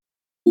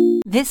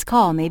This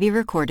call may be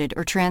recorded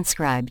or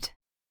transcribed.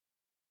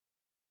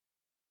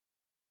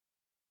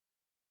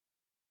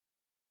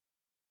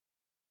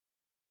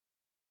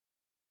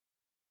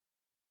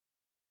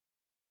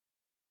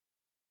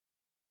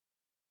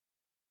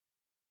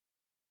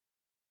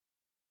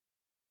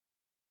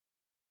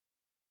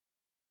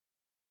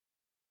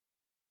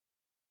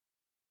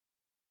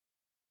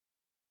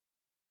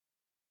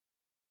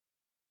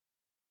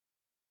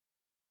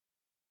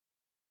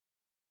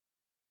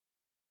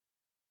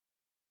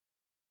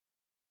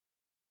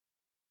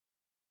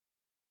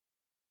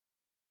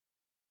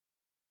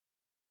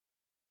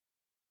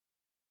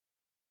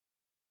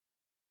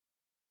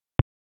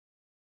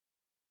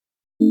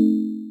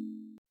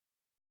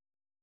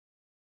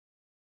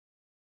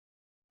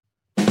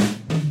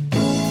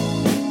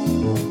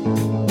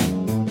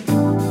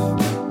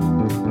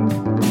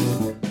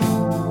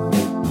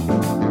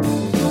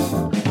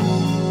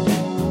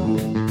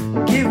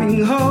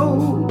 Giving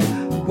hope,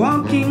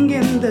 walking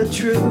in the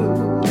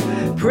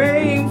truth,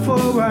 praying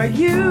for our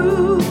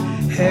youth,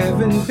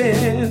 having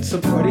been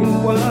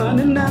supporting one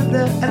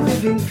another. A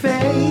living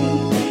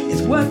faith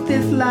is what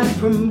this life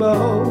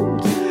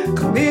promotes.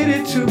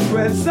 Committed to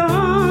press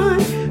on,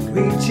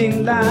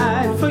 reaching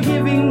life,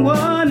 forgiving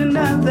one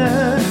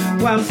another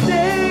while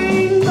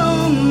staying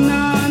on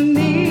our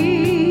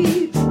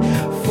knees.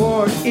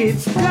 For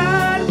it's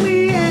God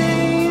we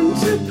aim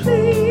to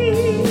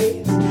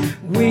please.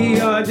 We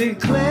are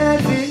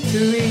declared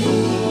victory.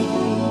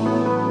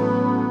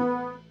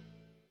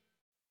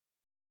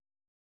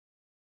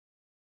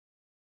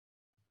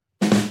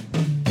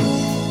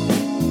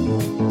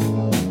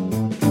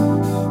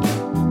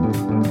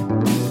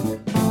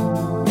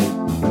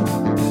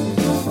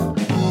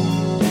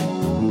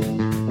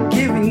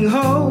 Giving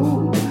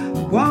hope,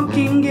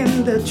 walking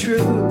in the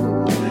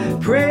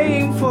truth,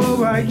 praying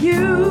for our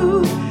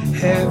youth,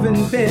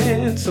 having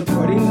been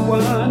supporting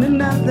one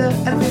another.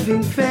 A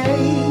living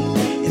faith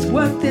is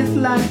what this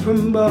life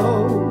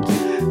promotes.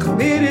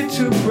 Committed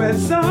to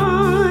press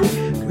on,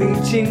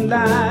 reaching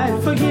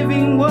life,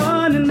 forgiving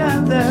one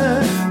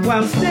another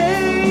while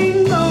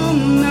staying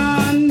on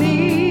our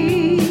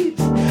knees.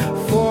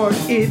 For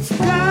it's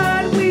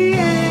God we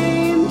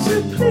aim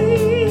to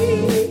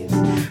please.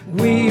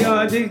 We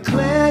are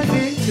declared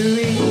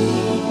victory.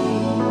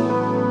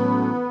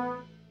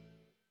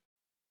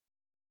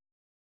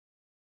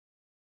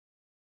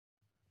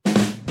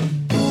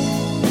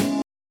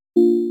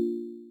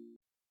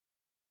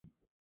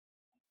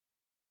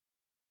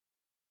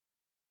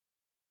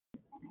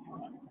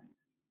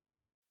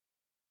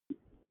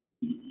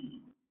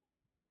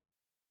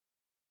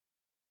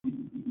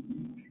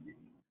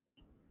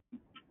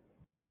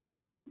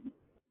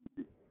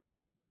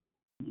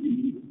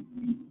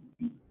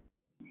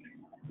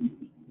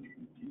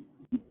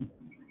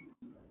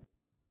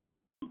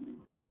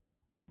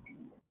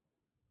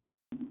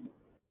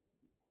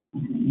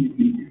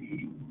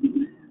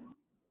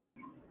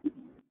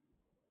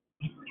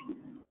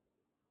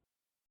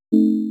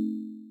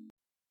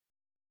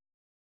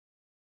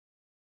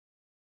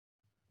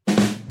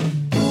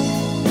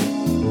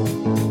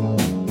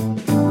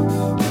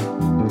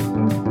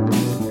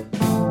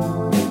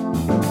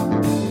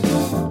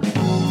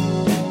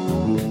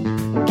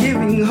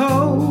 Giving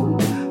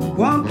hope,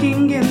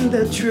 walking in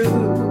the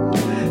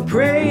truth,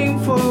 praying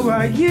for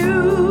our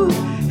youth,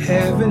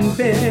 having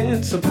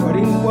been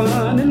supporting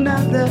one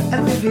another.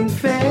 A living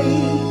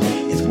faith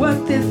is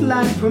what this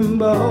life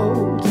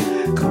promotes.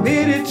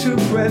 Committed to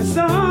press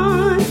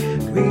on,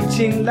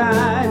 reaching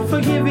life,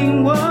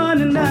 forgiving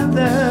one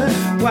another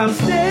while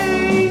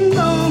staying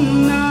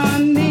on our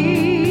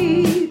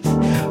knees.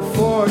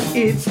 For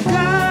it's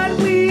God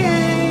we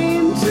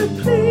aim to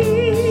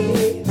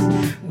please.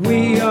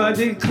 We are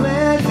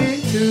declared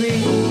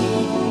victory.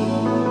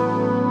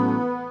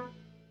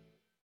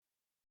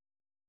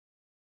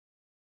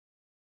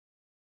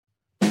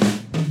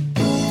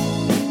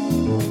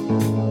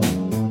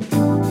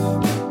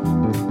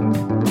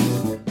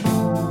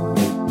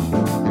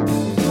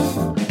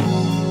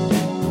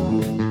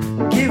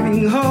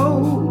 Giving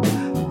hope,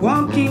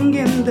 walking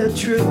in the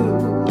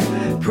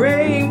truth,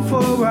 praying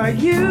for our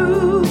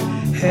youth,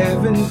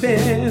 having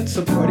been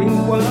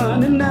supporting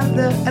one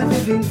another. A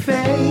living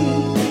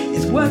faith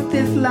is what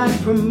this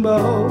life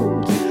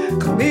promotes.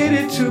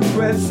 Committed to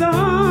press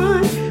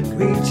on,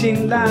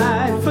 reaching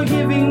life,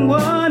 forgiving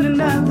one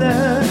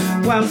another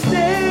while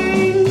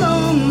staying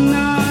on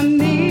our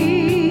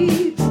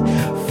knees.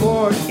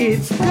 For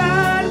it's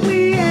God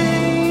we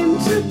aim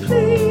to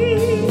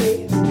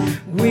please.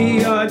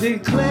 We are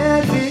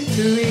declared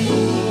victory.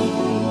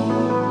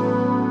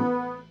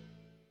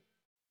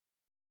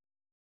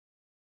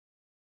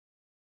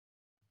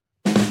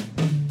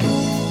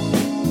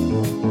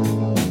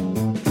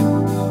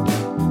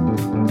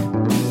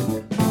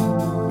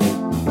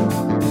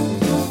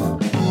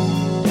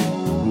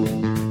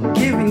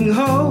 Giving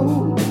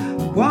hope,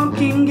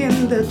 walking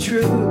in the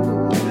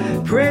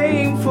truth,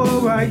 praying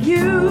for our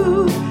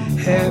youth,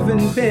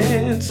 having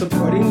been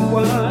supporting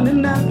one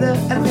another.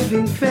 A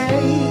living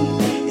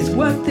faith is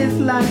what this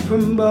life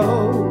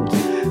promotes.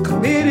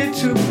 committed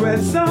to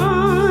press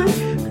on,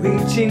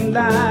 reaching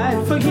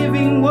light,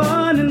 forgiving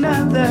one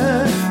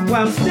another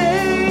while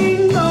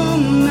staying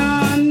on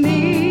our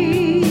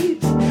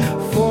knees.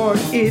 For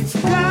it's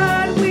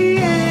God we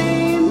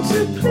aim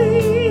to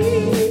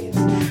please.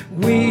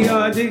 We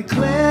are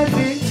declared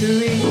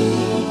victory.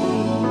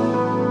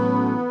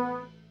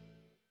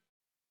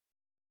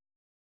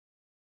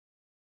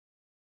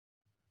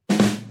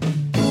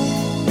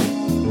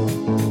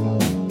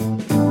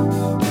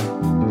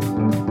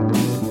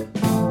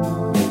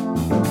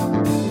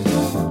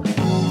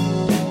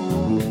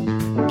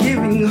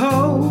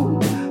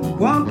 Hope,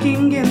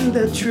 walking in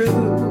the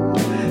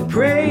truth,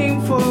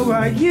 praying for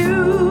our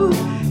youth,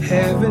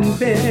 having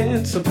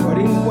been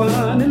supporting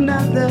one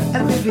another.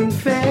 A living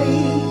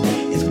faith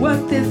is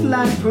what this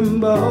life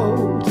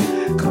promotes,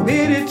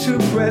 committed to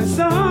press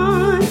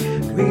on,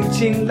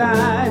 reaching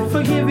light,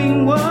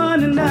 forgiving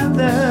one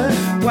another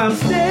while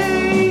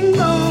staying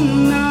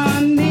on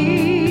our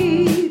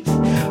knees.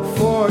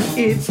 For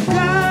it's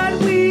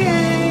God we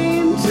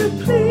aim to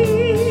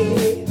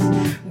please.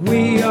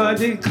 We are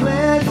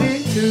declared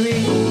victory.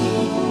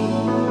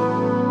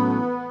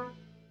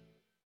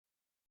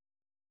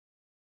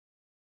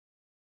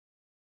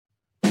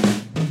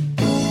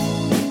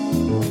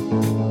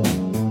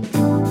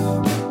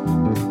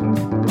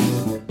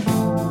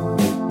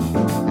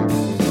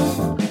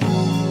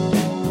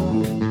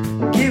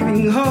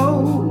 Giving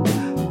hope,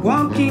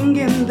 walking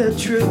in the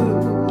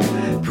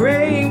truth,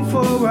 praying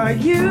for our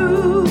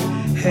youth,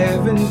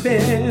 having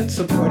been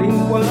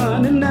supporting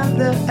one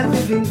another. A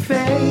living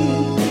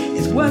faith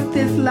is what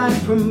this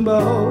life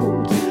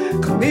promotes,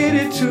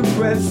 committed to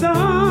press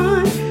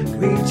on,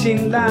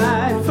 reaching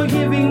light,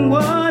 forgiving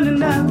one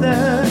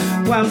another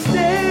while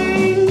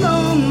staying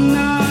on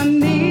our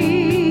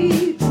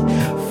knees.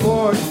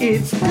 For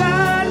it's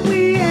God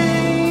we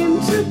aim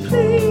to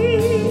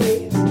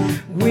please.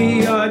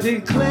 We are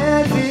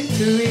declared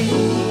victory.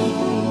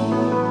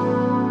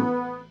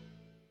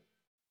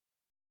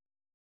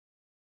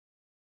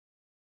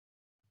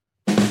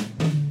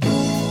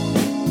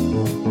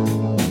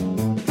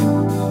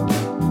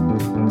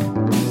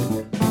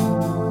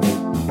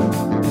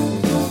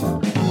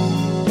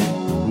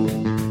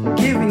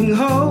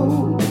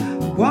 Hope,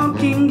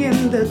 walking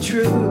in the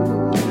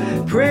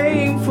truth,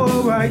 praying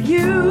for our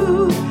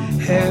youth,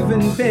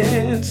 having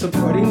been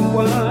supporting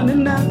one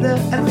another.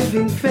 A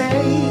living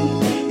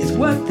faith is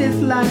what this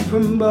life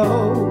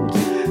promotes,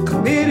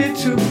 committed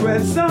to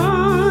press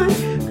on,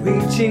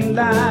 reaching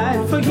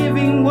light,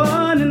 forgiving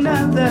one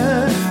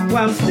another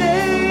while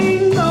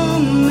staying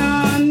on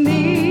our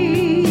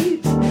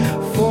knees.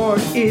 For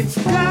it's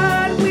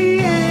God we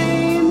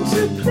aim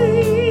to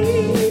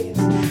please.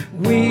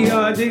 We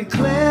are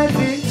declared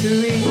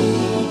victory.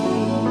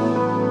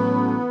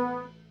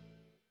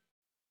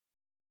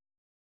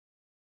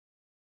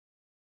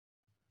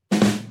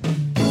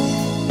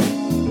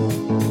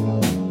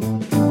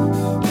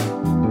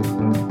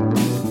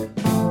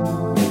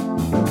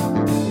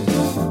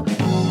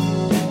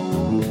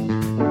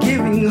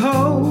 Giving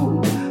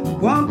hope,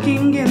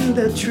 walking in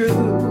the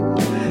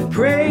truth,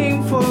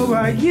 praying for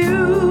our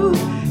youth,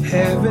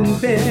 having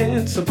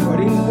been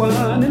supporting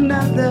one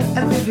another.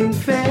 A living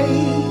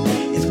faith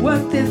is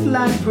what this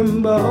life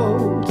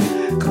promotes,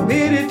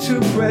 committed to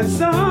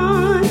press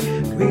on,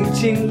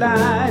 reaching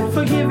light,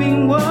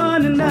 forgiving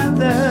one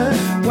another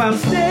while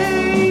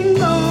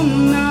staying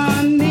on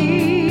our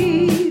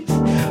knees.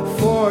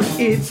 For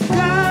it's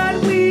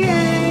God we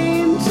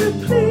aim to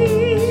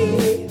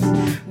please.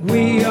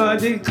 We are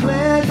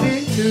declared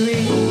victory.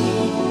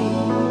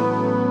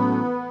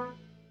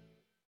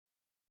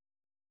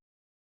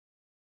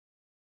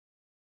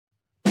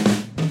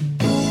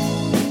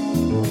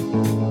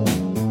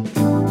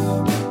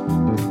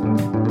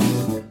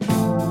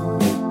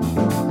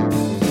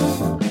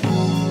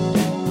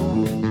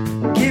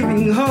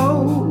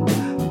 Hope,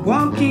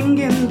 walking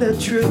in the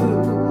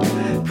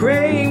truth,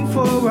 praying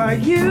for our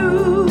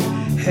youth,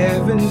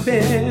 having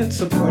been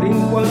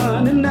supporting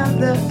one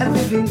another. A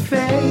living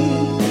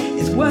faith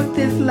is what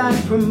this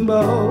life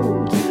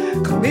promotes,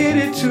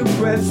 committed to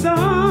press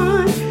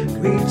on,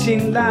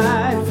 reaching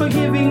light,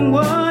 forgiving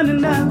one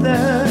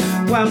another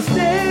while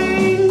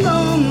staying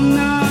on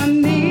our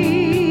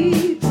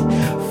knees.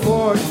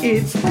 For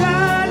it's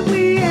God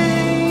we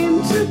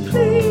aim to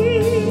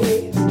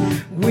please.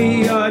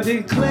 We are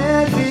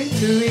declared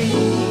victory.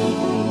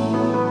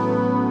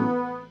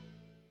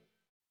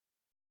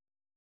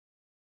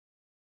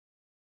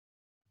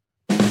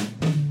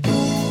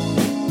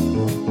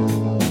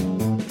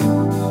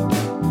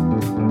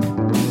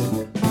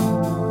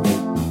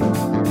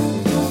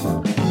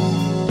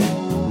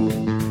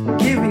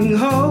 Giving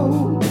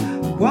hope,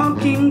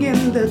 walking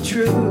in the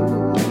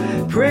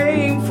truth,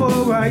 praying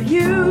for our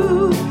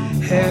youth,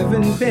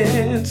 having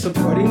been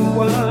supporting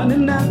one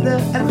another.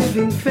 A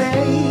living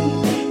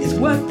faith is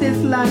what this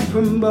life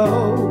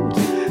promotes,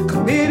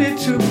 committed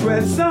to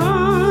press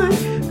on,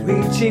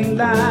 reaching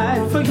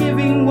light,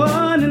 forgiving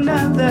one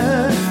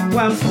another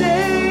while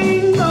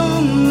staying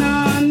on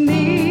our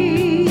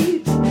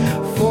knees.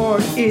 For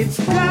it's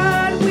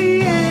God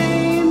we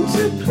aim to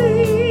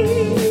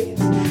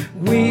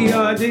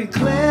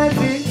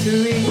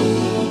victory.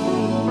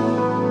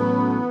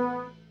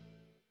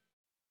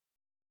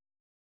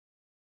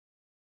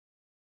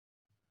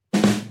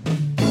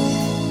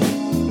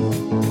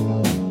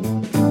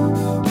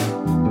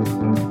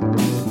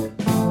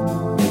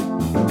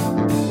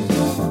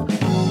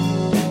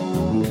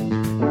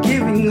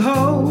 Giving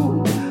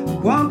hope,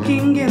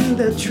 walking in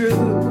the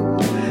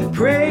truth,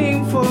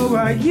 praying for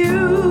our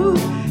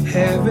youth,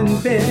 having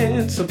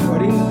been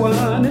supporting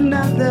one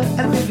another.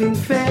 A living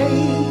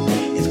faith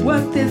is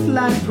what this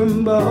life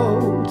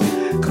promotes,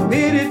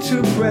 committed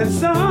to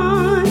press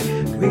on,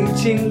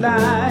 reaching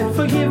light,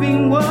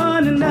 forgiving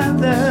one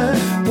another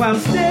while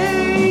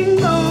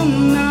staying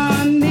on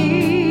our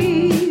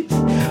knees.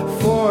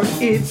 For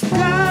it's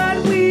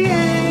God we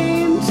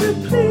aim to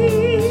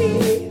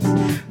please.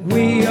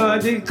 We are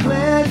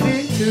declared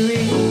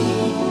victory.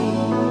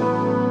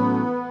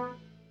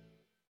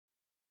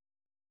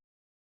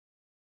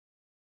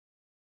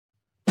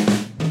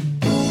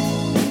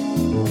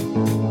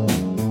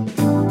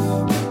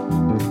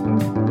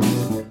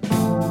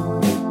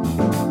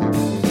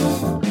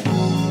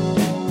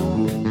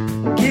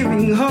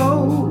 Giving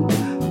hope,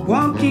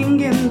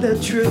 walking in the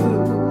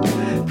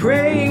truth,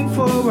 praying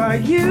for our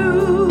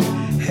youth,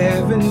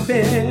 having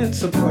been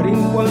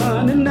supporting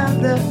one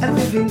another. A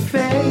living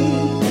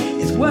faith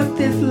is what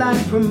this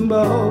life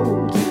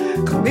promotes,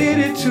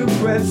 committed to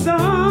press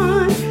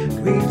on,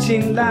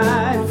 reaching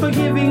light,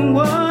 forgiving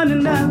one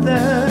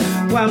another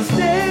while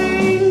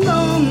staying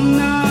on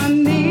our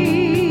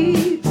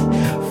knees.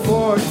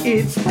 For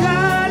it's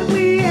God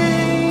we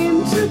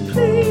aim to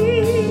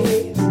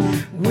please.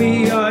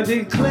 We are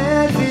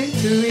declared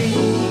victory.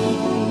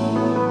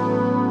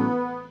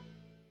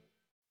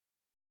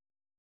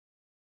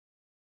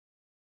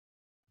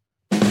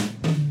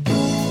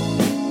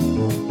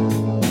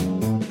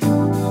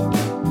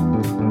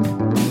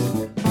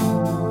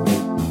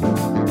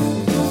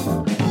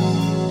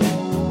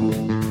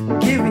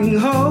 Giving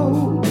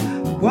hope,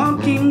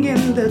 walking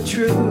in the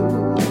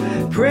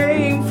truth,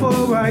 praying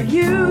for our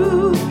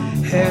youth,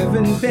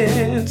 having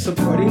been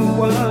supporting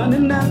one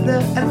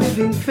another. A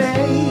living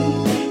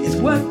faith is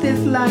what this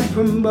life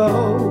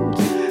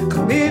promotes,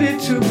 committed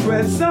to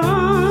press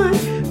on,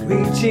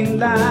 reaching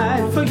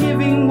light,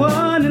 forgiving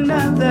one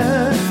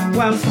another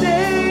while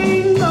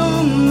staying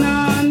on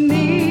our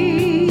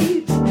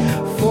knees.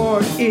 For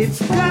it's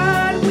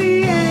God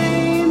we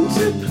aim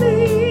to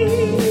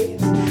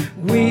please.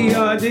 We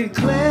are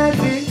declared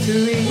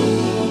victory.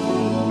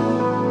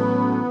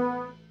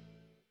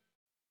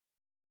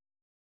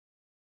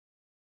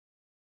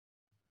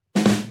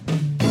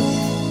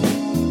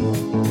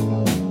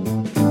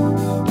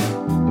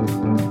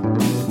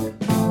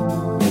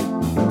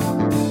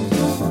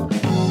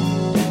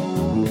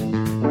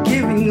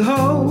 Giving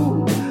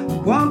hope,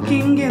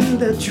 walking in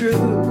the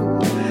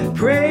truth,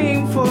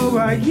 praying for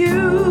our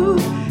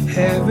youth,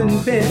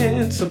 having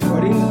been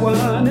supporting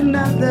one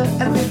another.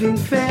 A living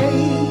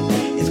faith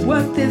is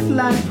what this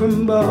life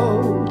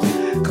promotes,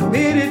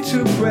 committed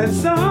to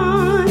press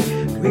on,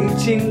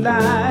 reaching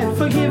light,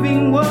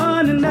 forgiving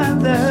one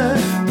another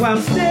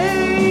while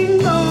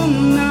staying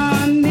on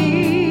our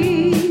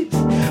knees.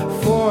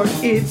 For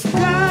it's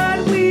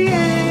God we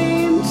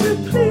aim to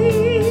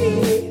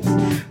please.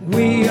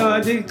 We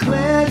are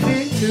declared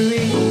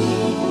victory.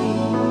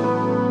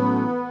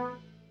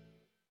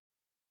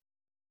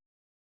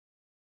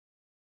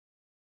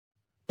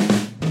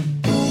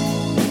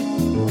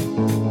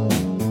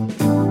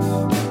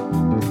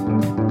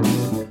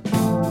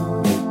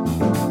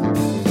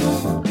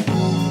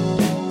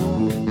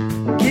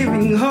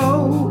 Giving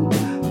hope,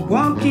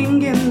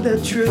 walking in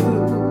the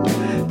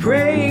truth,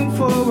 praying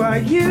for our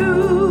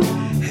youth,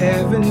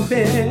 having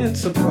been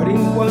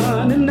supporting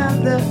one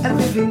another. A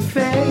living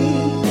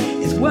faith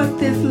is what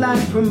this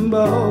life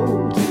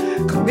promotes,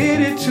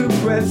 committed to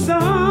press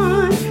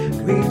on,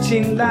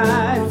 reaching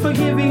light,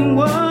 forgiving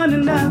one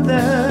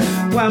another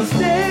while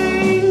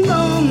staying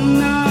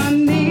on our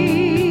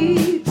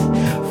knees.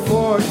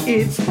 For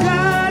it's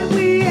God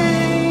we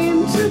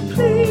aim to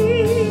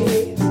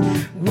please.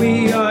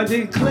 We are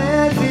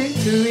declared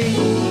victory.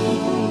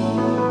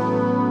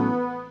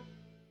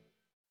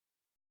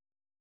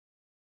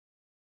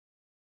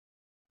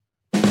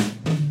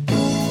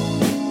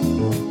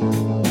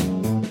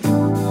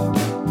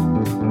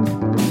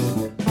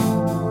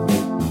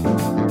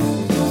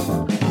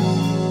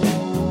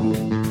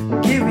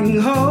 Giving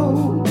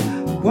hope,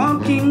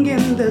 walking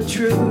in the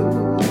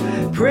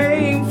truth,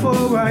 praying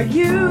for our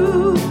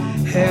youth,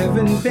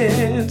 having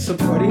been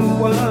supporting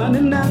one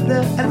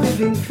another. A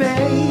living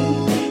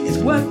faith is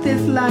what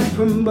this life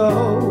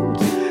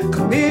promotes,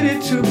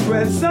 committed to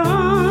press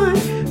on,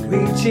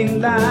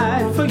 reaching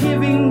light,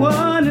 forgiving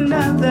one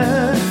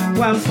another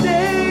while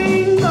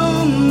staying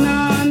on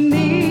our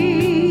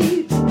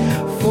knees.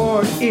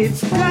 For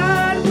it's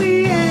God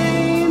we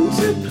aim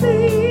to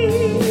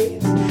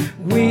please.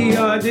 We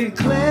are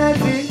declared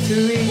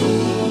victory.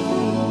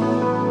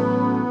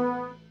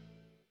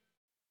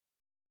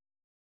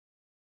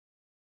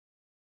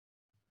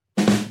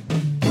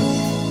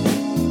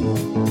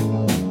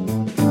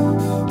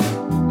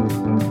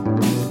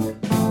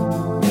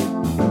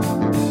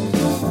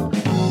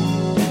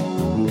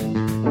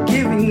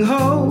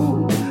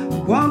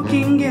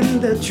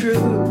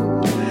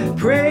 truth,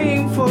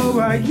 praying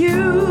for our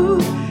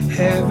youth.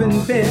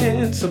 Haven't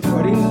been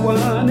supporting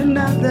one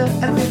another.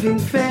 A living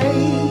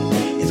faith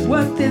is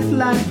what this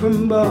life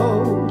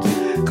promotes.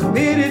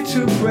 Committed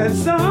to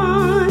press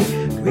on,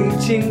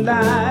 reaching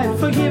life,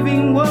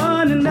 forgiving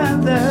one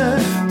another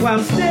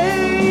while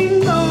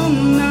staying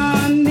on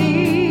our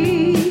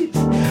knees.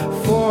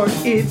 For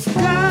it's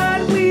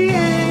God we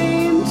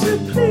aim to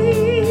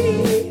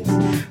please.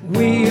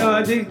 We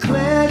are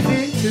declared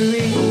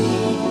victory.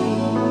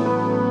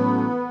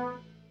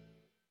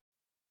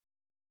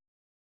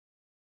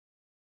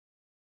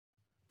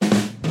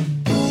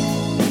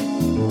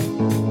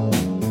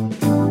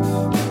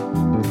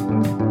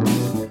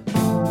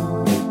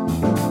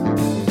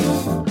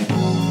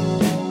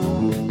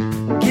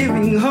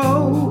 Giving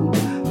hope,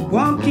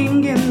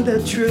 walking in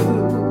the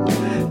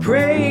truth,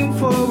 praying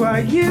for our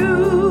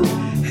youth.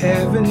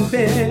 Haven't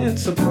been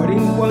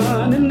supporting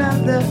one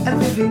another. A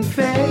living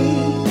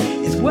faith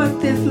is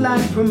what this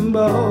life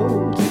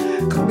promotes.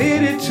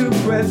 Committed to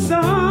press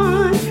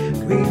on,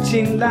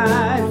 reaching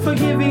life,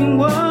 forgiving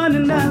one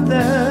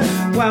another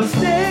while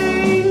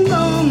staying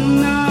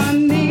on our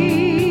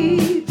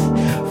knees.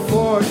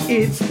 For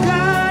it's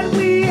God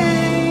we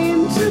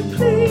aim to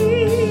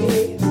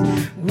please.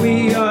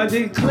 We are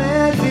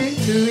declared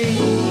victory.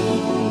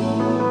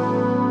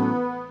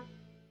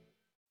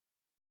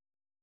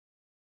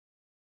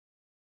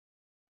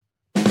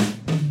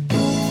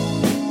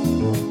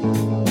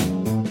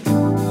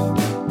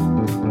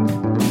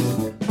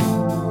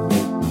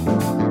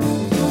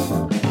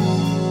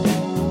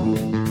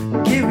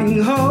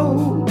 Giving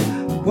hope,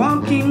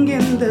 walking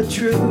in the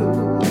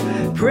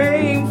truth,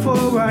 praying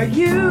for our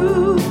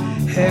youth.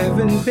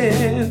 Haven't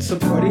been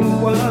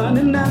supporting one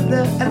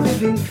another. A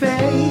living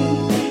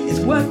faith is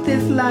what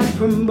this life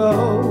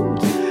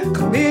promotes.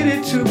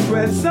 Committed to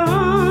press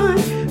on,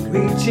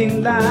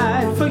 reaching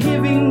life,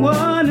 forgiving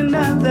one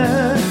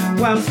another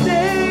while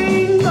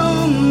staying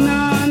on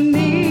our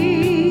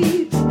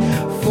knees.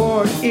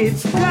 For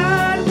it's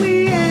God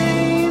we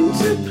aim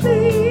to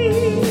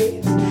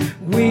please.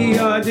 We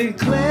are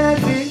declared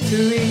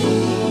victory.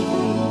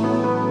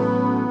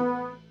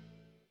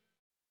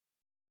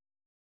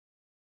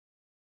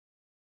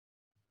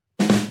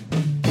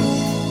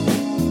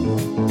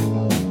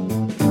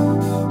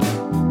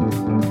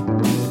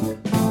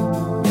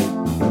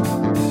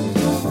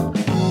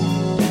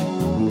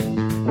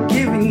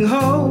 Giving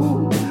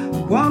hope,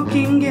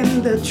 walking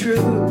in the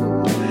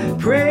truth,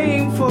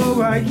 praying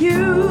for our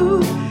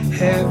youth.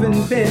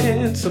 Haven't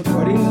been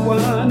supporting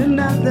one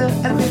another.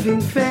 A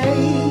living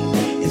faith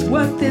is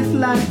what this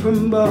life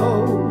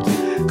promotes.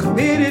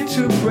 Committed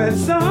to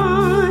press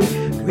on,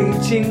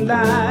 reaching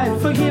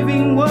life,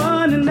 forgiving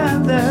one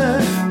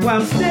another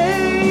while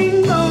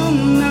staying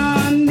on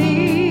our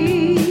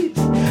knees.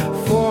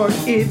 For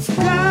it's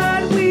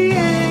God we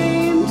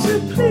aim to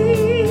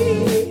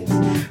please.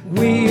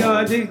 We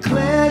are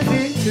declared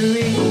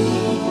victory.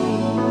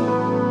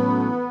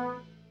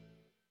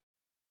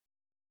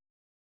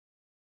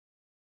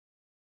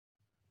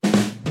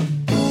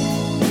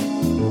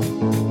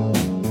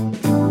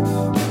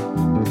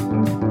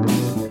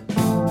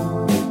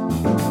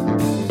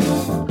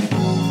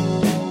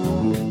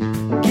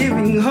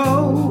 Giving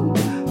hope,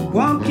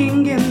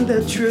 walking in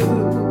the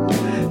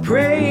truth,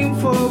 praying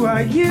for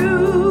our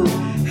youth.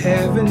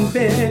 Haven't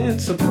been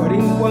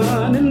supporting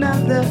one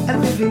another. A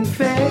living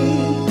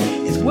faith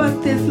is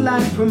what this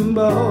life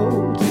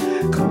promotes.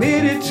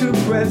 Committed to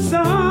press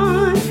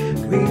on,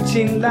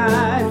 reaching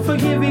life,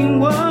 forgiving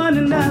one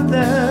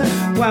another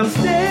while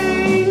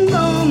staying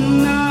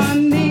on our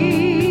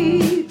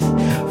knees.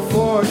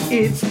 For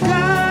it's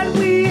God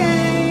we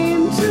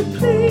aim to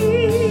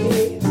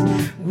please.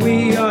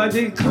 We are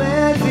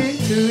declared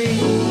victory.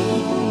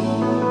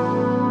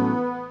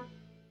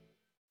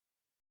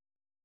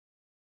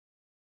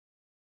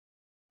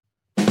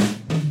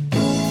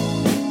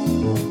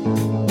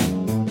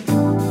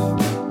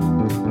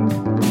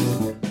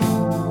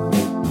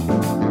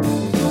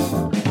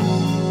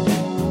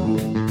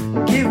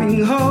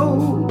 Giving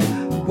hope,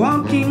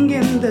 walking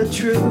in the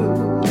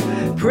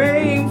truth,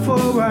 praying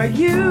for our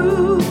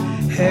youth.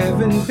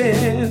 Haven't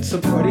been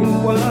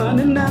supporting one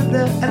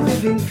another. A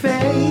living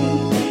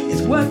faith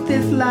is what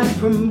this life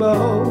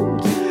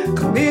promotes.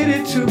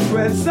 Committed to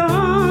press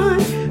on,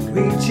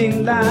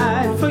 reaching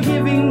life,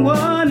 forgiving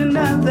one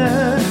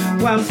another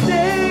while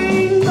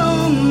staying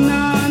on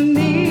our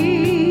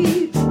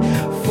knees.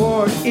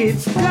 For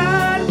it's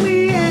God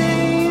we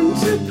aim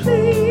to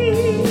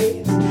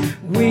please.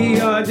 We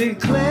are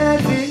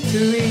declared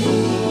victory.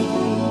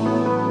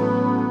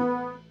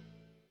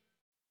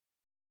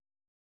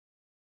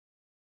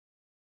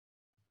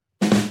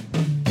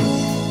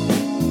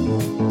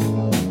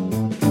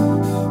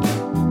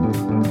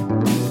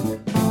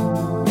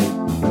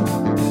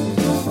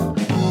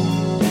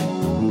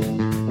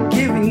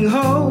 Giving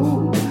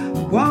hope,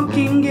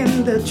 walking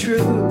in the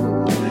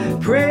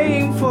truth,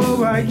 praying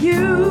for our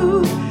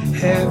youth.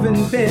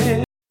 Haven't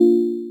been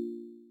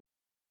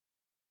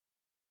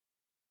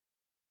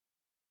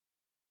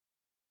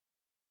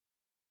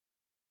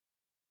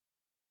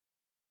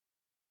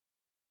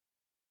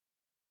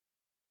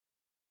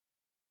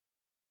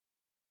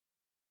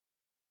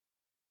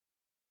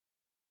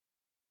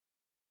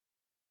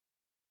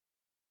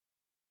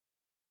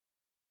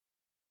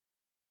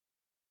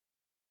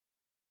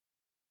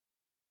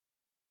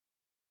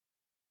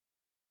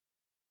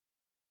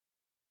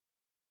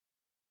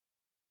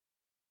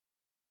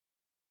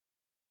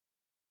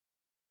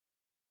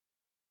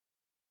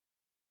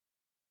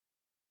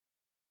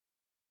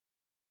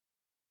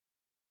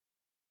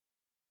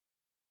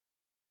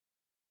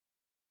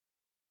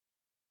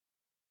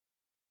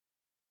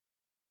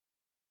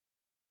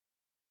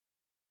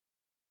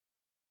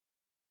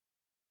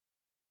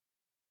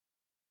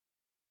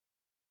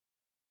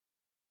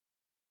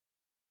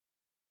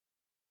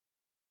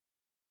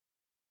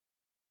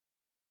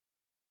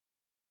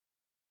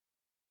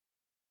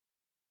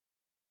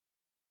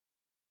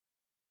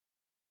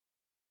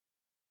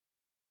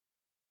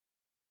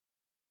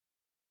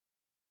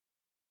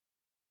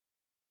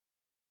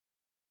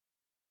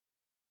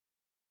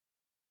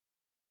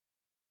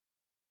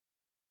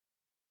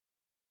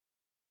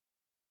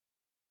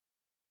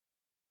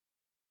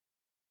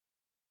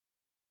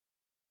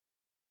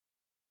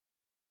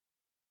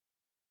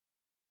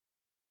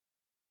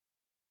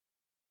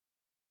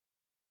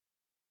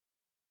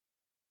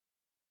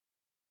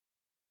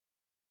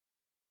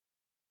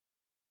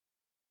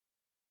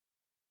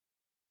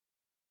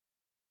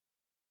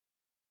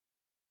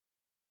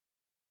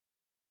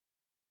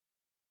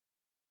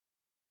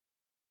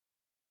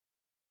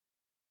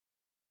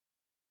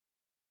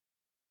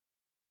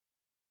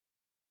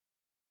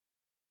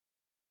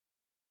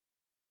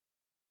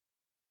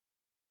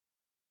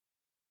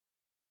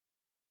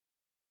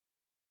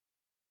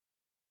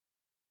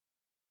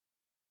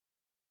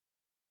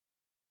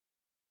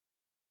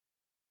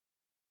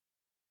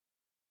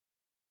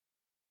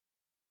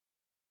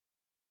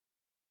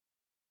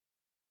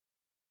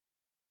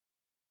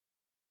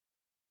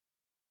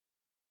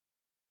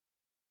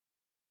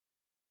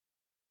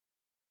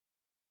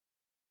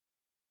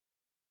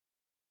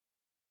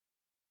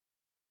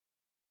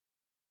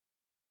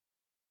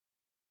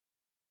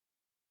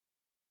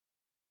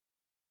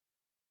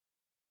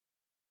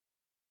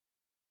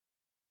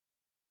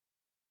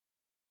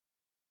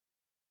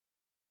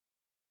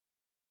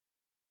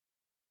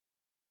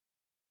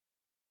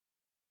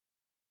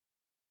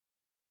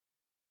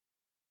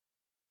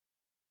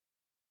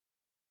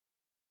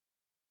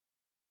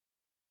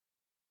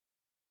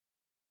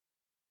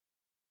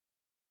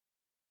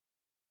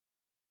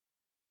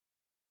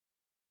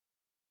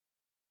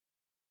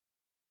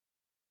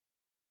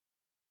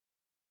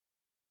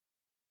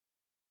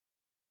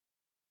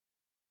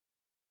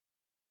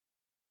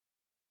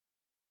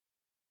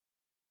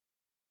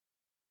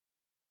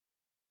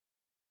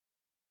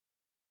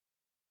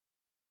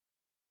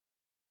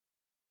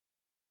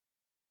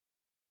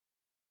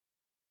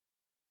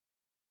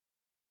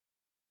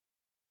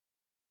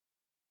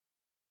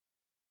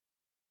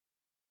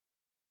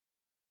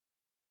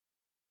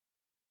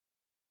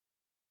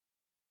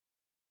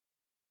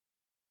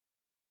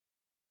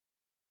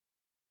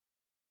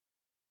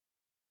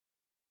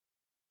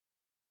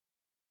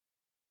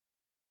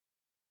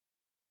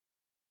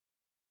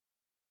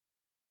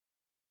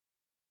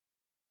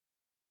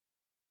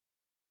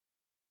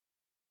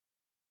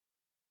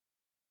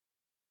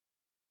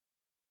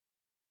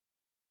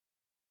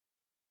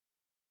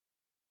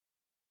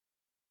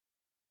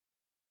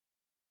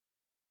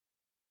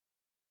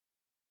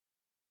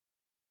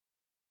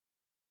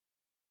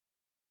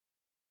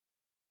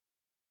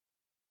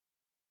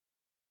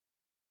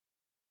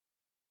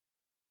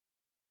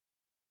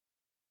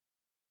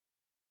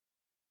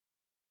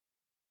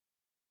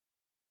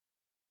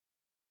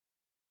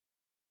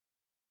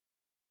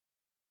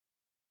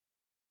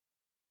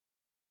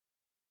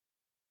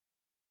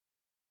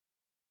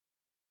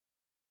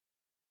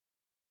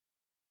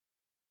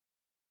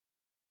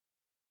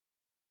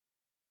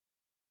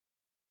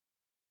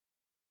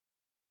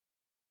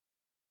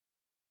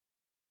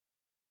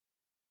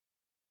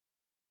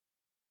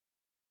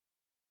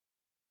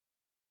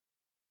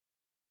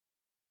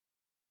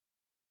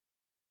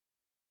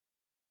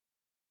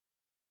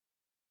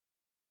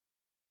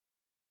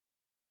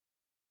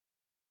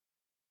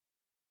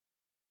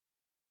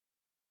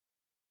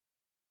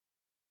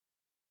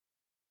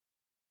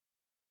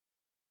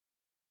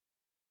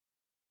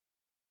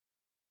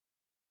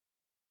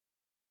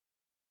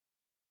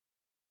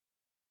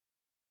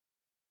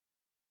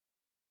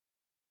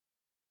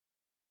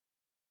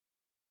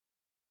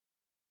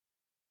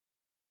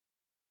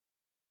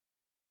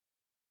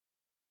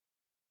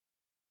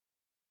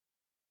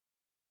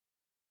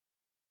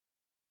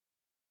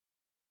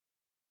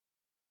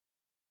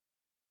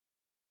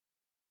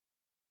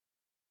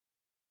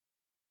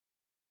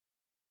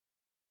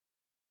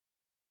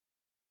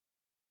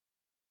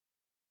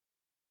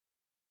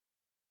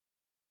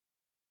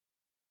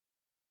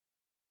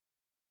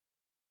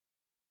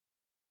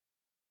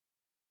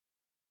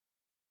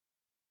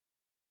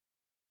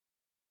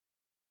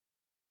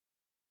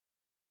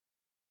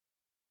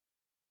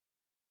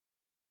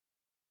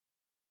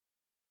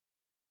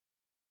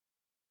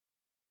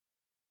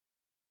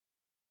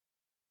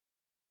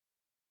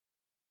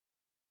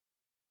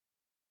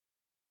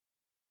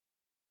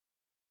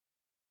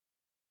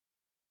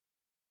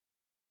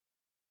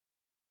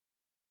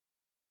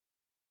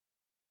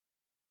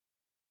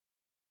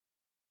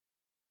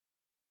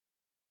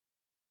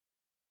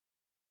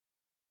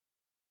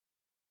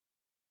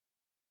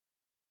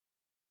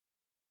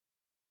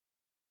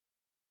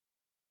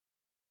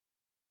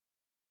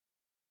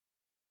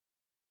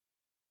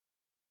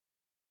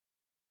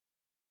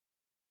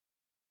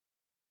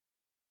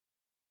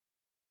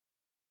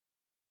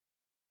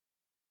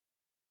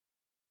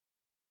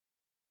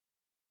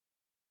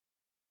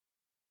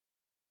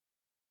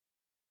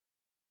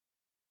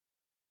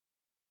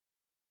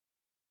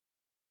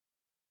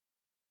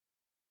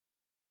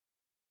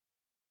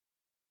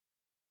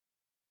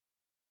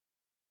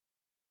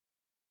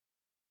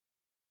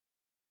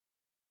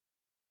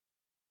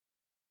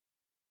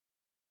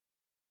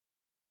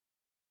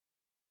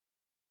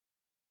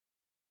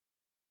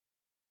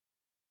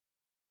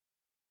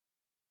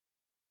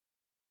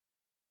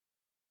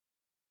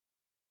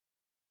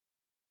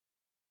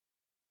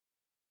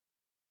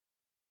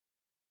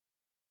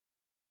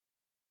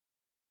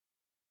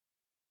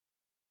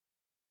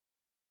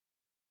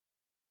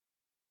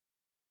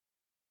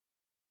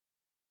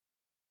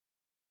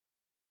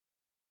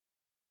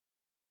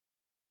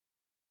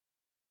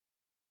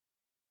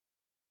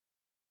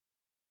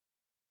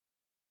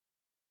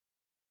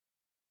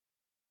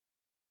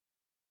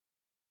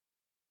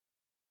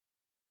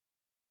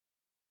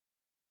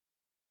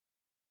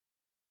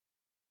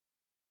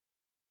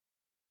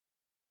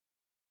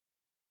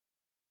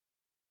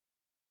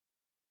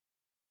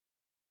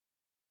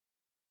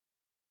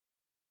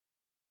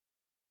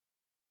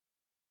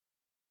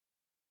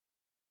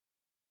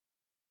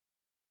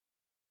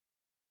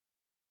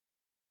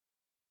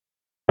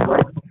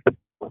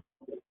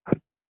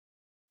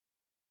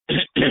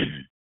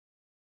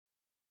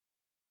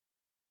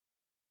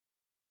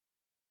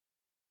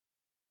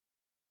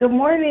Good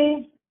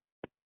morning.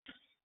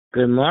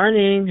 Good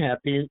morning.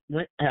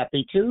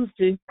 Happy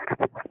Tuesday.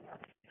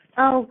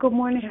 Oh, good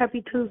morning.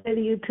 Happy Tuesday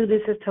to you too.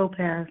 This is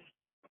Topaz.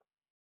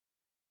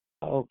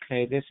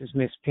 Okay, this is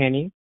Miss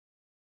Penny.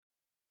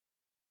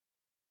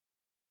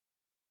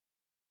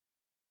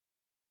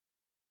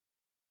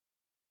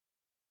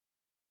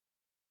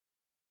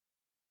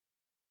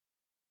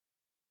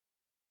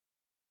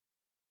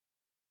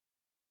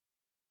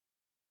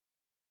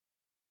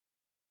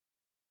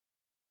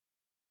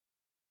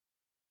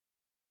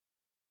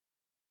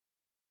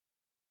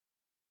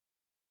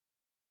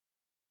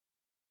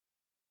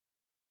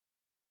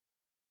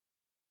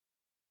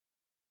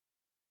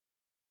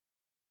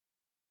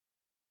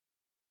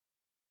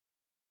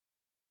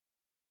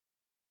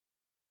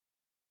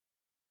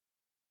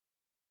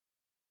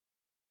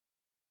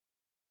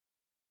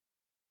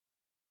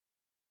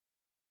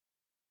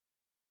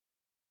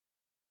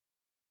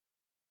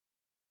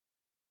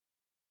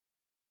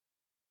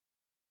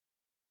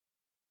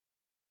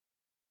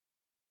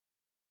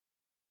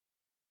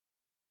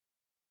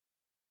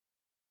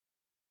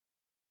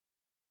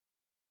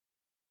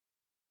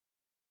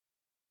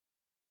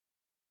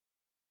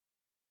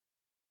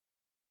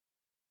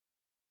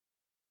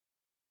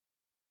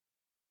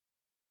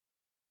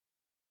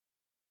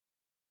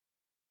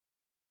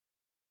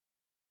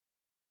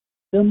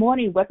 Good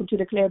morning. Welcome to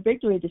Declare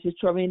Victory. This is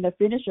Tremaine, the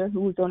finisher,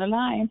 who's on the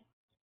line.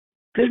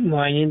 Good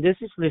morning. This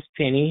is Miss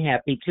Penny.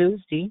 Happy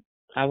Tuesday.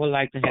 I would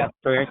like to have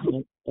prayer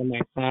for my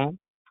son.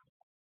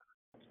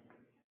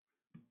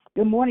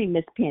 Good morning,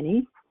 Miss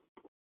Penny.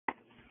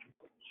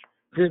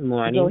 Good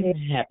morning. Go ahead.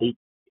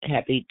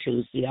 Happy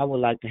Tuesday. I would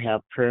like to have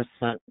prayer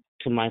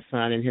to my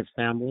son and his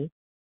family.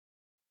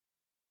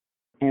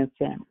 And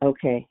Sam.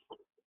 Okay.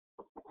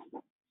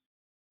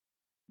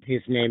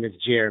 His name is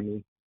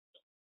Jeremy.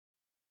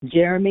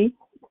 Jeremy?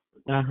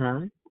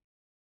 Uh-huh.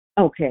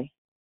 Okay.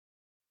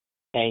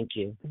 Thank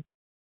you.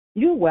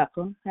 You're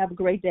welcome. Have a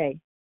great day.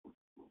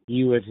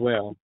 You as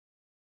well.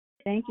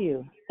 Thank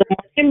you. Good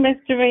morning, Miss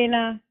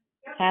Serena.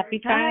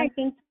 Happy Hi.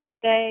 Triumphant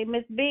Day,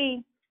 Miss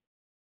B.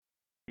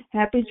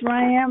 Happy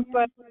Triumph,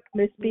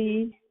 Miss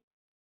B.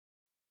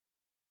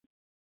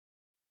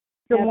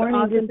 Good Have an morning,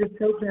 awesome- this is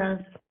Topaz.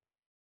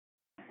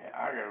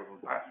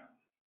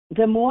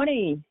 Good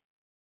morning.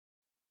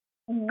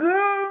 Good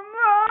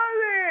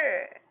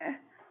morning,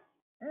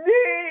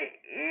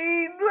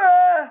 Diva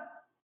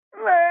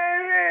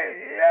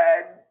Marietta.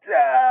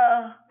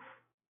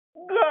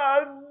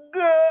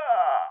 Gaga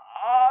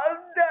all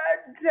the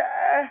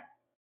time.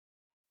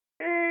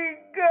 He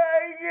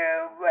got you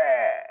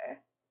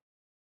back.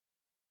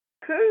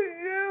 Could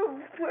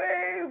you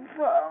pray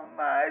for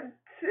my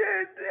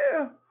sister,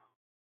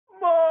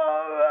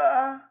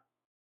 Mora?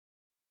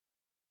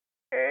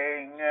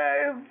 And I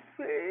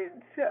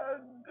feel so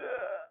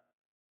good.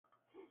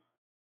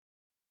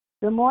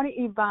 Good morning,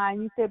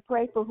 Yvonne. You said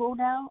pray for who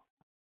now?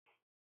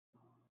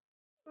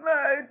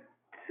 My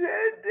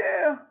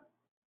sister,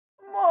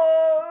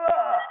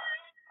 Mora.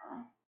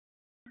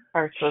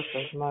 Her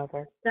sister's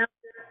mother.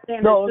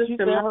 No, she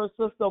said her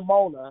sister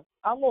Mona.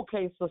 I'm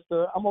okay,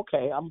 sister. I'm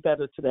okay. I'm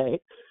better today.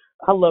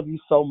 I love you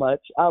so much.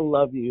 I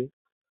love you.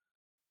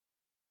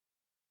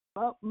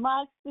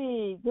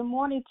 Moxie. Good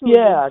morning to you.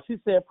 Yeah, she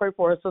said pray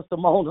for her sister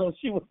Mona.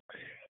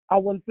 I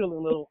wasn't feeling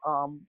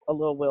a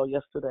little well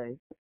yesterday.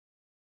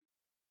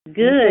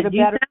 Good.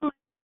 You sound like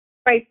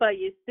pray for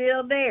you.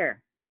 Still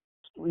there?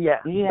 Yeah.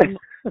 Yeah.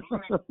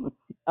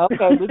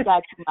 Okay, we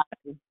got you,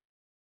 Moxie.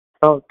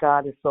 Oh,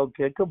 God is so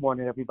good. Good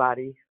morning,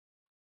 everybody.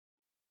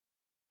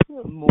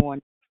 Good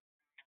morning.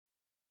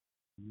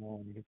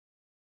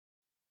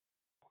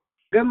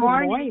 Good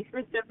morning,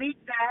 Sister Lisa.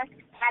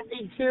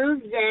 Happy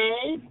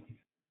Tuesday.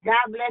 God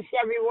bless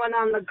everyone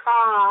on the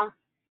call.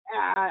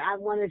 I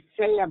want to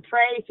say a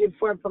praise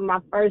report for my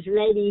first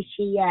lady.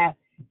 She had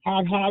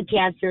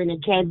cancer and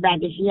it came back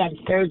and she had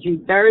surgery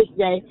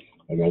Thursday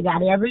and they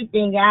got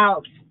everything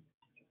out.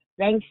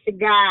 Thanks to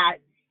God.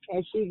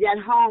 And she's at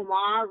home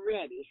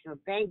already. So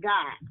thank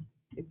God.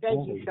 And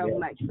thank you so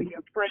much for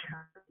your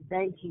prayer.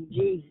 Thank you,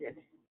 Jesus.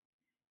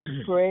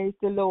 Praise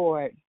the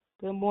Lord.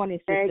 Good morning,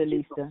 Sister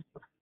Lisa.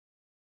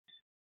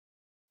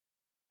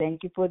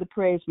 Thank you for the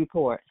praise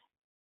report.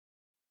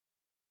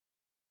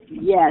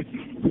 Yes,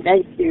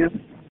 thank you.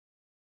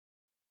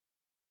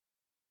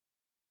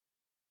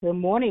 Good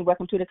morning.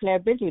 Welcome to Declare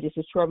Victory. This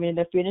is Tremaine,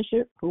 the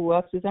finisher. Who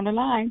else is on the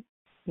line?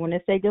 Want to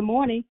say good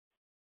morning?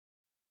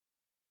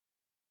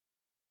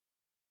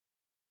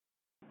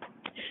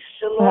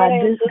 Good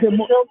morning, Sister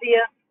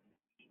Sylvia.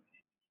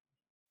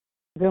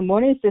 Good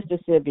morning, Sister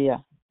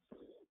Sylvia.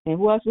 And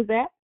who else was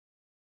that?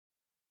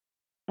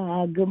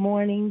 Good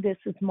morning. This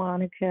is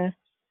Monica.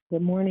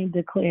 Good morning,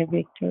 Declare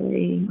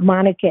Victory.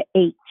 Monica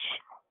H.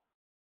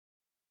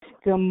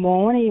 Good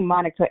morning,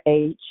 Monica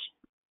H.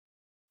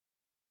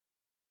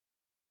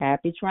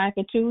 Happy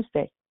Triumphant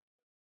Tuesday.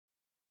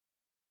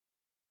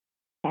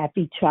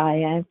 Happy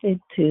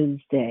Triumphant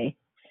Tuesday.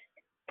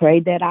 Pray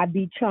that I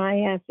be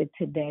triumphant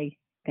today.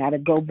 Got to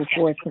go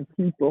before some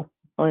people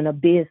on a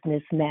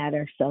business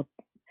matter, so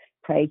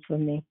pray for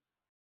me.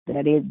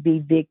 that it be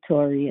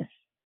victorious.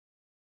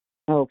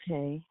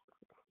 Okay.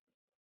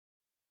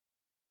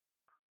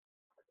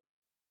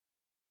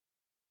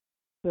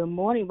 Good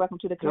morning. Welcome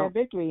to Declare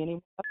Victory.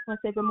 Anyone else want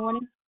to say good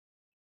morning?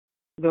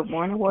 Good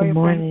morning, Good Warrior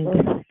morning,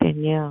 Princess. this is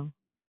Danielle.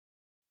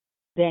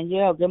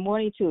 Danielle, good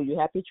morning to you.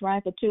 Happy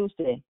Triumphant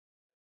Tuesday.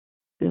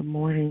 Good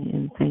morning,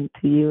 and thank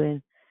to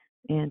you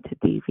and to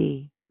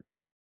DV.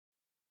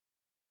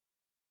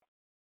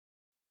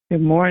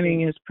 Good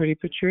morning, it's Pretty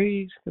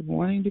Patrice. Good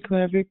morning,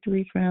 Declare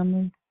Victory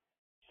family.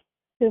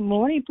 Good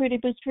morning, Pretty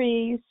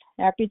Patrice.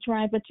 Happy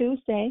Triumphant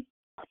Tuesday.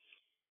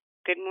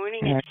 Good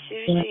morning, it's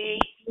Susie.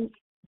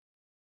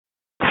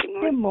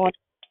 Good morning,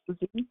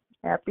 Susie.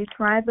 Happy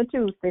Triumphant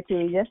Tuesday to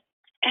you.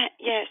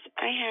 Yes,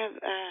 I have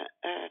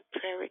a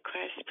prayer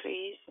request,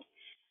 please.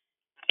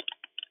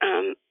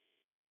 I'm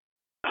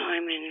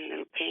in a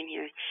little pain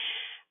here.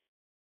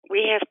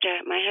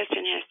 My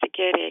husband has to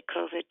get a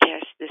COVID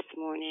test this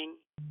morning,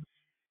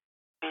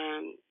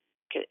 and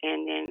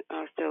then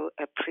also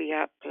a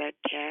pre-op blood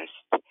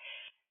test.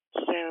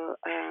 So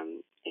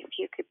if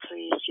you could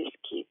please just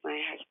keep my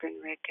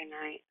husband Rick and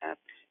I up.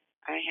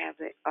 I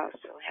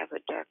also have a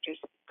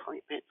doctor's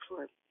appointment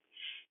for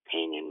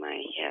pain in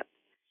my hip.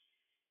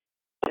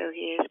 So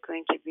he is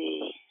going to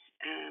be,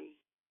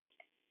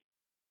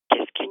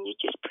 can you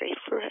just pray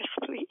for us,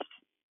 please?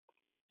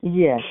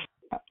 Yes,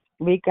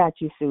 we got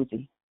you,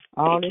 Susie.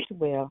 All is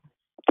well.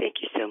 Thank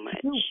you so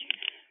much.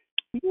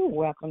 You're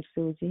welcome,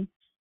 Susie.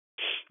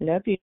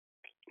 Love you.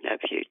 Love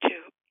you, too.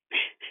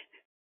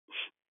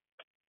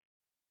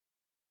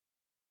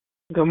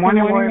 Good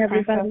morning, Warrior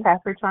everybody. Princess.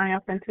 Happy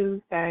Triumphant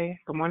Tuesday.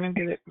 Good morning,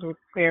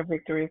 Declare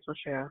Victory. It's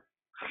Rochelle.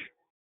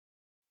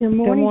 Good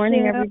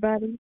morning,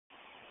 everybody.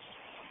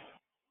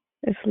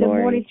 It's Good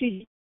Lori. morning to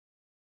you.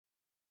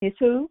 It's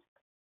who?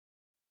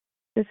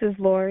 This is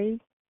Lori.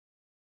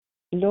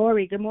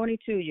 Lori, good morning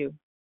to you.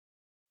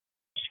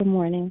 Good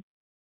morning.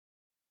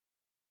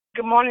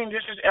 Good morning,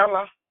 this is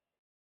Ella.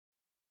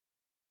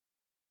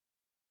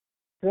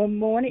 Good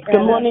morning, Good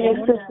Ella. morning, it's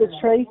Sister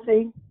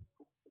Tracy.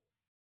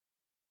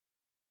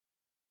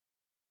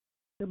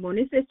 Good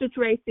morning, Sister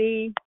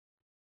Tracy.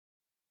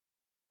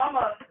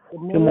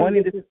 Good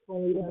morning, this is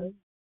Juanita.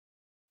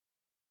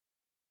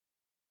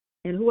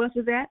 And who else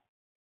is that?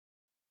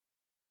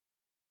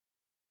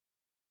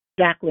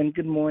 Jacqueline.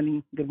 Good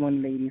morning. Good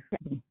morning, ladies.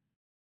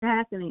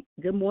 Jacqueline,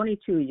 good morning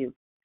to you.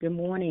 Good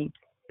morning.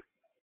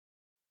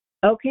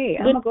 Okay,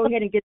 I'm going to go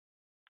ahead and get...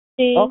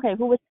 Okay,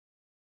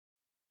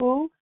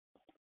 who?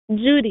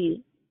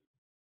 Judy.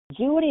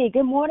 Judy,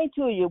 good morning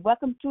to you.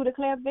 Welcome to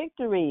Declare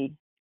Victory.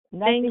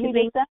 Nice to hear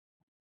you.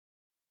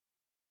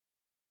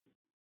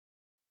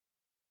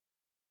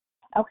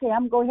 Okay,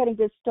 I'm going to go ahead and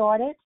get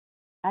started.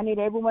 I need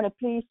everyone to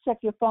please check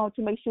your phone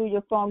to make sure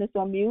your phone is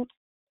on mute.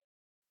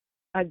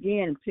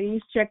 Again,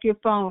 please check your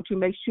phone to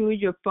make sure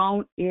your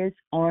phone is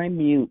on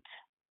mute.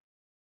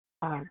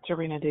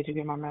 Tarina, did you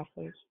get my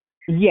message?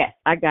 Yes,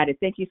 I got it.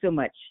 Thank you so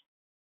much.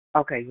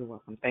 Okay, you're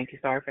welcome. Thank you.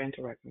 Sorry for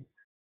interrupting.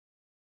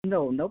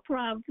 No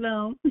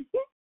problem.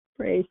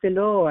 Praise the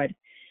Lord.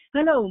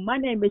 Hello, my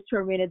name is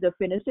Tarina the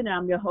Finisher, and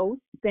I'm your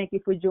host. Thank you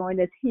for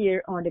joining us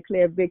here on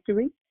Declare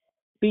Victory.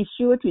 Be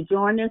sure to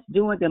join us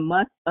during the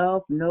month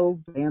of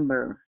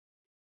November.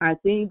 Our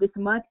theme this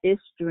month is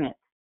strength.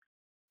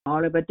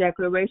 All of our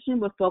declaration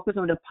will focus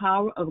on the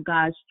power of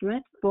God's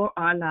strength for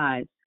our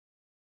lives.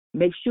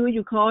 Make sure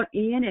you call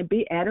in and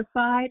be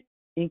edified,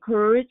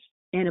 encouraged,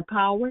 and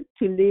empowered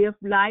to live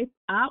life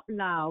out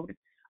loud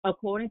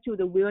according to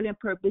the will and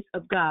purpose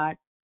of God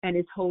and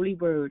His holy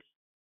word.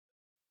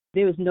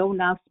 There is no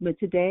announcement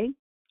today,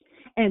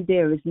 and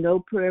there is no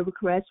prayer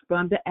request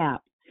from the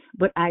app.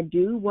 But I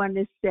do want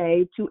to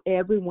say to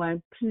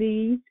everyone,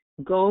 please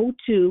go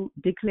to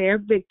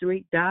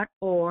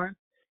declarevictory.org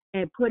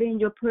and put in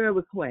your prayer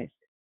request.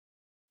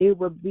 It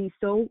will be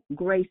so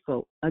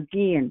grateful.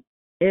 Again,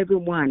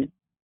 everyone,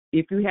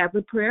 if you have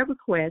a prayer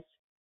request,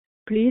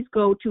 please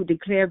go to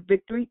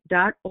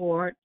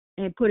declarevictory.org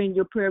and put in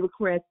your prayer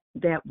request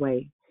that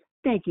way.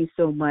 Thank you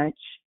so much.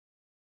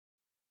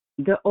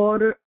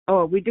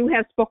 We do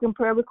have spoken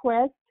prayer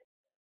requests,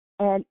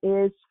 and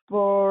it's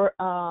for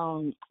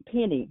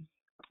Penny.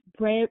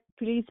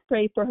 Please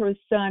pray for her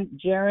son,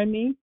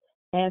 Jeremy,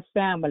 and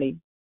family.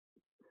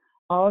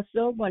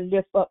 Also, want to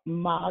lift up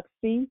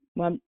Moxie.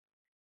 Want to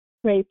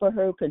pray for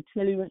her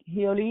continuing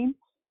healing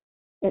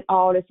and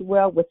all is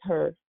well with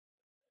her.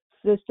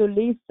 Sister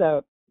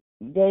Lisa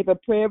gave a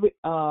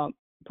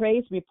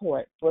praise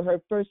report for her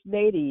first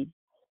lady.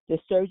 The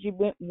surgery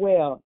went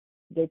well.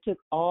 They took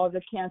all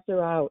the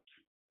cancer out.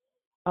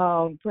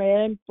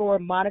 Praying for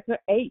Monica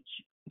H.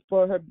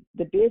 for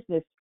the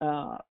business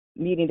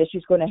meeting that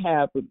she's going to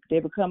have. They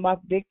will come off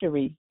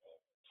victory.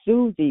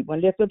 Susie,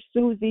 want to lift up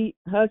Susie,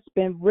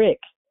 husband Rick.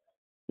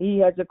 He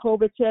has a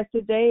COVID test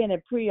today and a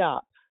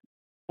pre-op.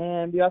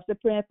 And we're also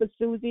praying for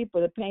Susie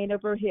for the pain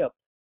of her hip.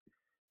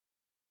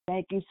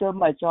 Thank you so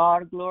much. All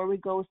the glory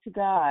goes to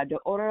God. The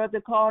order of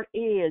the call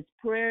is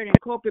prayer and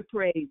corporate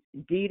praise.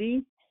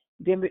 Dee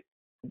Dee,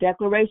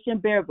 declaration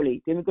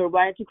Beverly. Then we go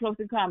right into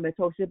closing comments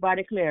hosted by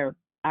Declare.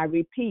 I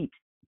repeat,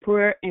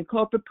 Prayer and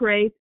corporate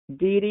praise,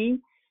 Dee Dee.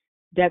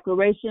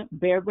 Declaration,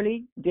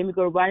 Beverly. Then we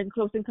go right in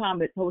closing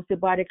comments, hosted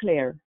by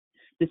Declare.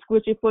 The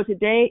scripture for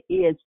today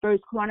is 1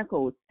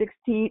 Chronicles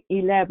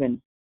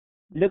 16:11.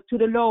 Look to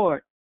the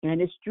Lord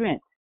and his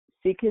strength.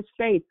 Seek his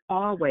face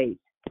always.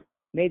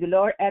 May the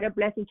Lord add a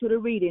blessing to the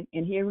reading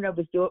and hearing of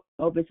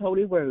his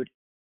holy word.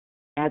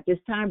 At this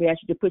time, we ask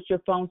you to put your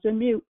phones on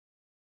mute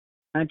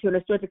until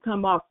it starts to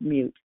come off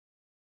mute.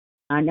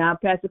 I now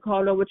pass the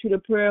call over to the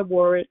prayer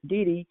warrior,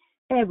 Dee Dee.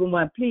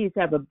 Everyone, please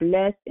have a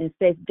blessed and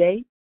safe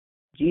day.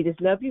 Jesus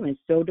loves you, and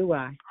so do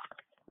I.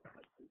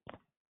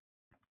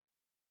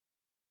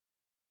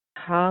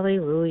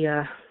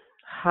 Hallelujah.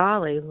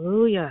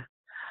 Hallelujah.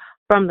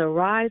 From the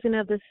rising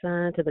of the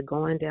sun to the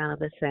going down of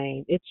the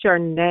same, it's your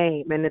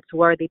name, and it's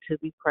worthy to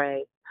be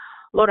praised.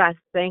 Lord, I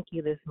thank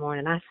you this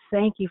morning. I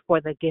thank you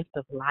for the gift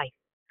of life.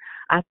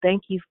 I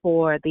thank you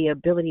for the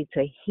ability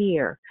to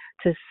hear,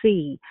 to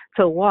see,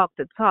 to walk,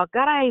 to talk.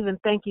 God, I even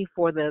thank you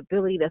for the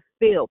ability to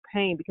feel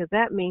pain, because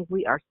that means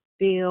we are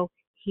still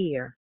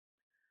here.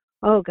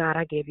 Oh, God,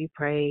 I give you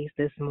praise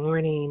this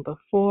morning.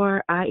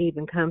 Before I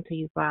even come to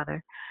you,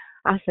 Father,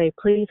 I say,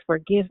 please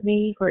forgive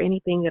me for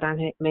anything that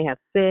I may have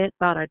said,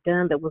 thought, or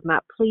done that was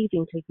not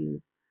pleasing to you,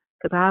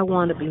 because I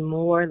want to be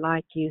more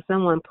like you.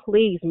 Someone,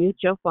 please mute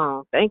your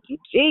phone. Thank you,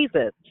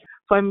 Jesus,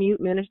 for mute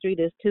ministry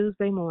this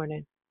Tuesday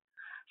morning.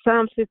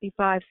 Psalm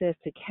 55 says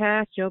to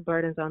cast your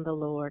burdens on the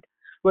Lord.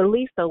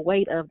 Release the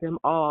weight of them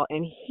all,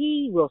 and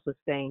he will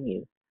sustain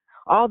you.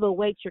 All the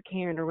weight you're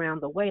carrying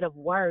around, the weight of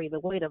worry, the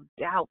weight of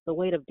doubt, the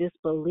weight of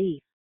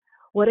disbelief,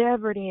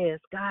 whatever it is,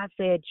 God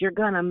said, you're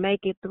going to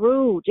make it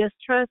through. Just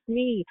trust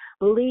me.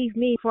 Believe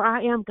me, for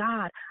I am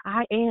God.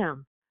 I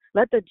am.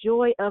 Let the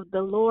joy of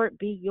the Lord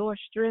be your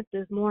strength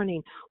this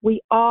morning.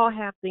 We all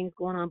have things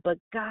going on, but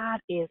God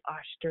is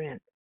our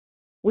strength.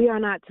 We are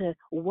not to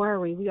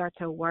worry. We are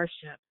to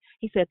worship.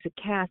 He said to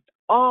cast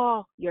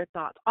all your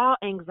thoughts, all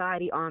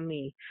anxiety on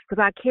me,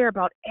 because I care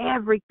about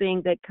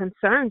everything that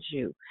concerns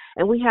you.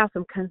 And we have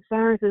some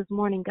concerns this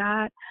morning,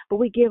 God, but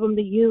we give them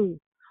to you.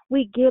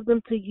 We give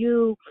them to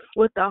you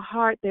with a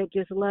heart that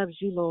just loves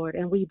you, Lord,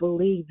 and we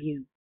believe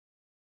you.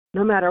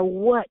 No matter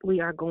what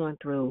we are going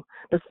through,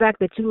 the fact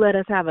that you let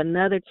us have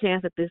another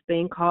chance at this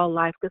thing called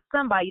life, because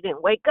somebody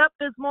didn't wake up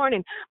this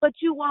morning, but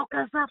you woke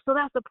us up, so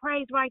that's a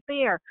praise right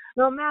there.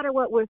 No matter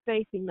what we're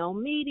facing, no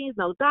meetings,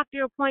 no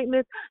doctor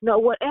appointments, no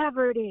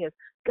whatever it is,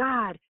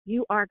 God,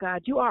 you are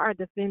God. You are our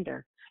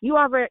defender. You've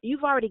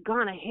already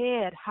gone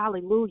ahead.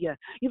 Hallelujah.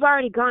 You've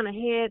already gone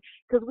ahead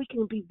because we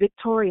can be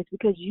victorious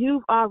because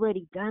you've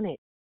already done it.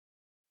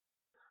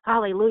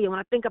 Hallelujah. When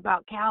I think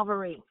about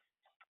Calvary,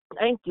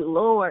 thank you,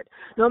 Lord.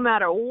 No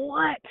matter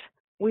what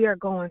we are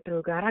going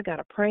through, God, I got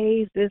to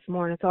praise this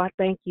morning. So I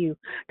thank you.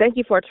 Thank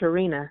you for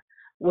Tarina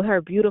with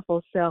her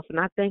beautiful self. And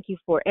I thank you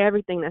for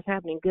everything that's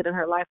happening good in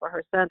her life, for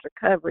her son's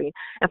recovery,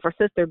 and for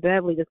Sister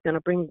Beverly that's going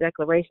to bring the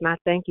declaration. I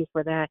thank you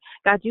for that.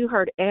 God, you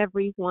heard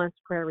everyone's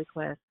prayer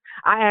request.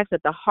 I ask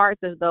that the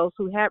hearts of those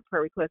who have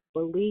prayer requests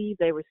believe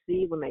they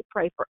receive when they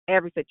pray for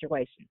every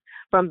situation,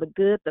 from the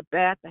good, the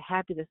bad, the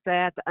happy, the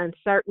sad, the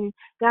uncertain.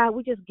 God,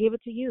 we just give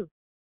it to you.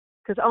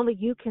 Because only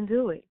you can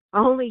do it.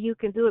 Only you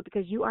can do it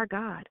because you are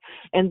God.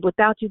 And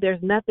without you,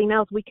 there's nothing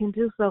else we can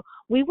do. So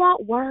we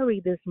won't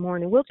worry this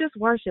morning. We'll just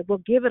worship.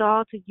 We'll give it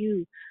all to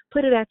you.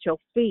 Put it at your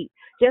feet.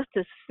 Just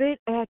to sit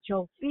at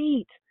your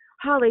feet.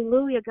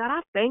 Hallelujah. God, I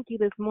thank you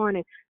this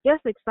morning.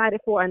 Just excited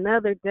for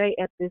another day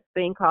at this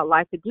thing called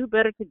life, to do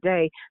better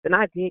today than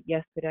I did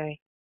yesterday.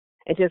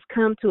 And just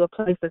come to a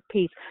place of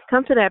peace.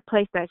 Come to that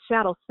place, that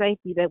shadow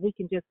safety, that we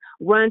can just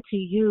run to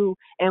you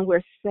and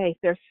we're safe.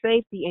 There's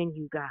safety in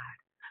you, God.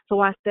 So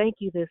I thank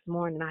you this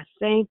morning. I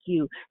thank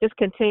you. Just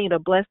continue to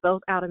bless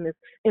those out in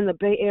the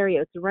Bay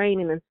Area. It's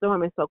raining and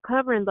storming. So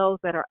covering those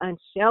that are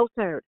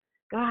unsheltered.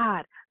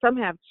 God, some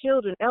have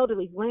children,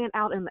 elderly laying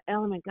out in the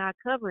element. God,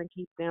 cover and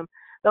keep them.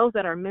 Those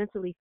that are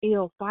mentally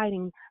ill,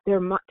 fighting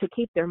to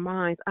keep their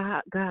minds.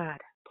 God,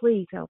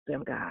 please help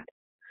them, God.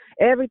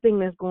 Everything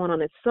that's going on.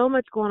 There's so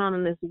much going on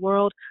in this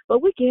world,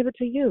 but we give it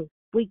to you.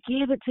 We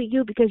give it to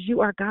you because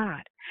you are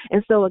God.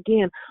 And so,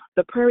 again,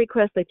 the prayer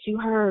requests that you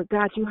heard,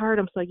 God, you heard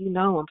them, so you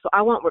know them. So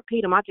I won't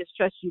repeat them. I just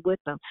trust you with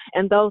them.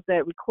 And those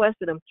that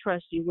requested them,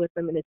 trust you with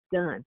them, and it's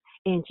done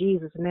in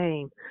Jesus'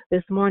 name.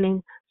 This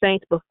morning,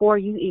 saints, before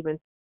you even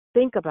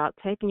think about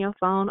taking your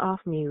phone off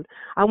mute,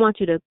 I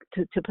want you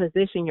to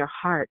position your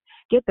heart.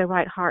 Get the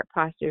right heart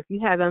posture. If you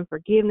have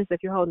unforgiveness,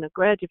 if you're holding a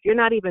grudge, if you're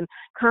not even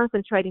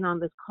concentrating on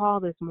this call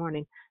this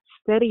morning,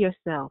 steady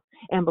yourself.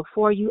 And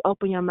before you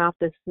open your mouth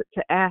to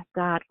ask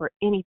God for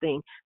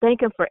anything,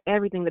 thank him for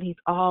everything that he's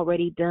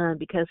already done,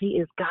 because he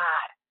is God.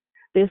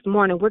 This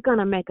morning, we're going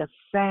to make a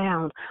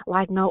sound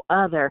like no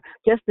other,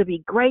 just to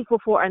be grateful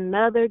for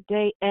another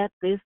day at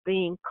this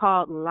thing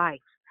called life.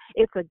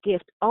 It's a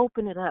gift.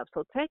 Open it up.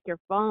 So take your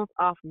phones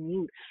off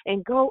mute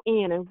and go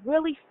in and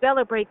really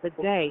celebrate the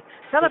day.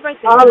 Celebrate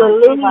the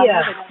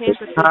Hallelujah. chance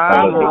to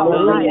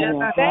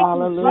Hallelujah.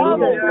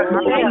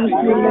 Thank you, Jesus. Thank you,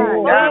 God.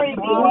 Glory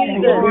be to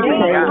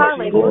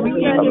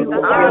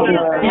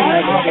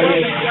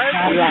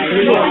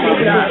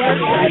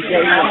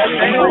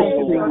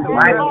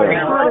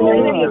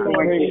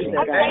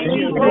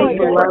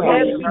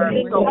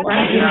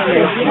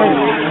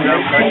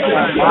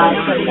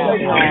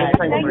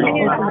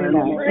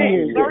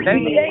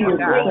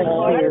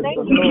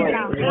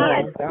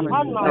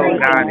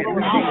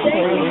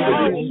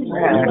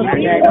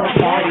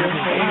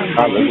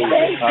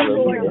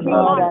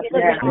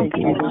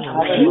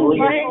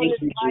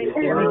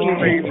Jesus.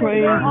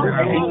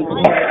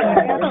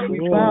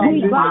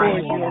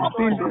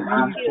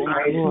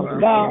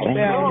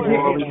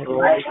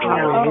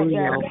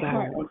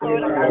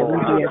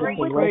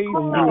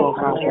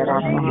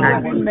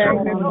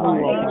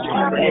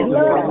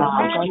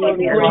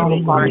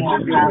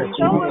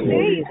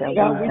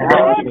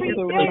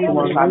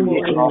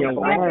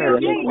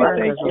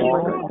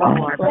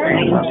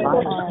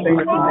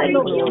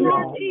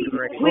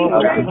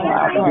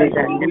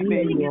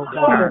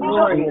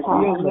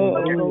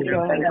 Hallelujah is the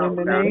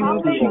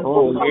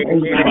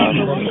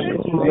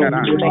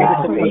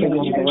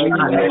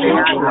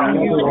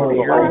highest praise.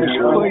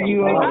 For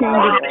you are King of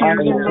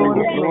Kings and Lord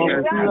of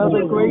Lords. You are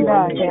the great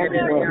I am.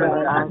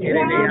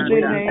 In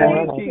the name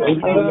of Jesus,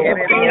 you are the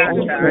first and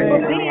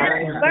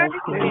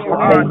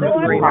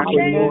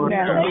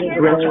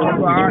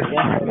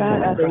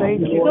God, I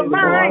thank you. I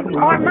love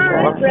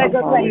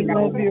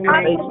you.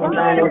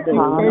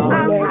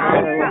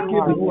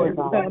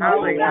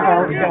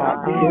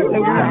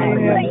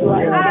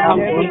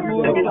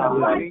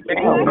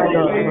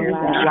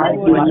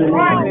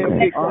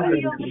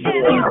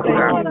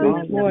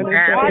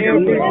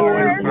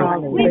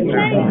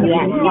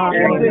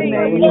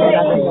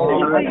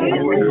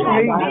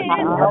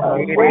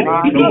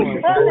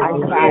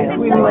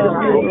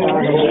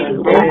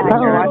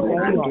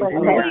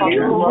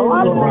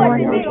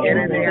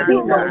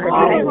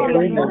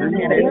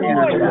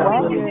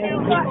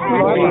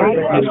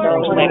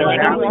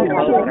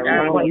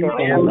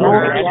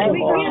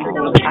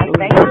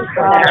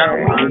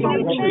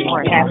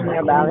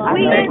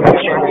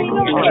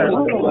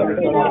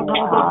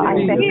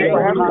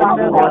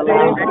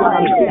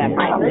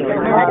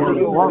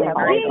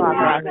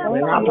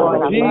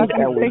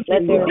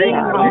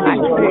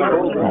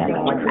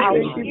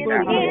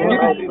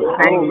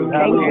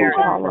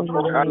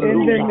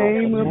 In the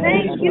name of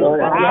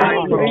Jesus, I praise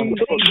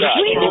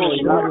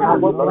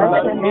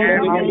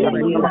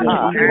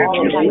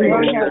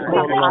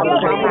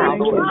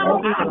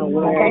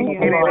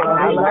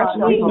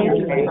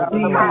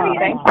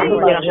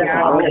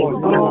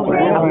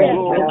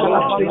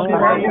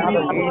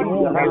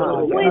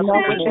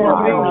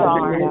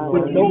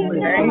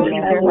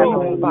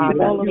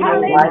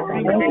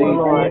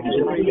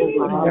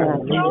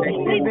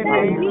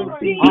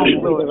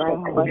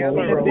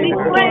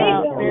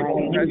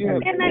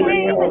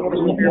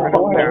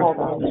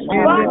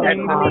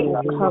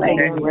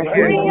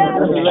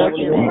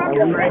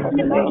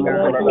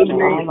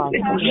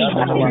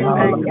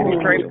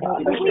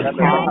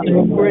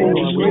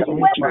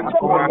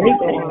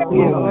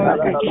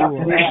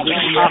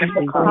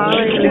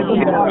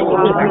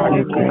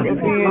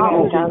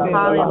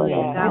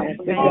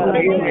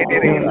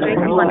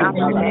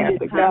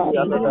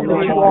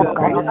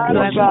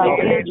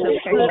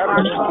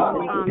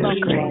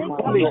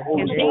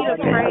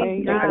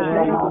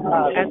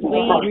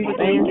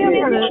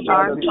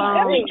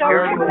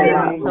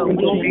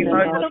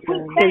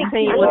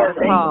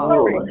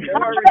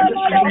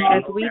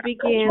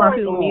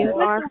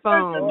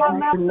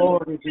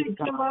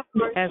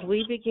As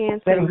we begin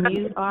to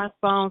mute our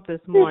phones, this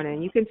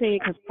morning, you continue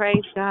to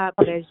praise God,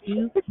 but as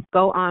you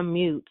go on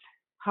mute,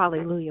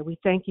 hallelujah, we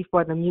thank you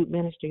for the mute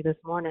ministry this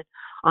morning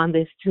on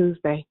this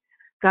Tuesday.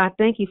 God,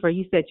 thank you for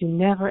you said you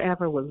never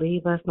ever would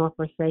leave us nor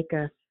forsake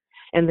us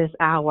in this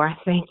hour. I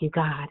thank you,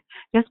 God,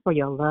 just for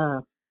your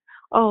love.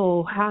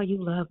 Oh, how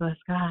you love us,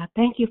 God.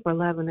 Thank you for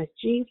loving us,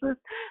 Jesus.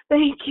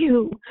 Thank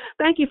you.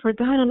 Thank you for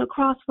dying on the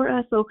cross for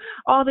us. So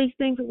all these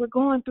things that we're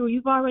going through,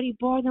 you've already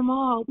bore them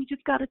all. We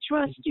just got to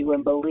trust you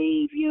and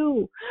believe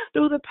you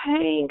through the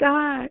pain,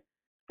 God.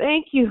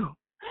 Thank you.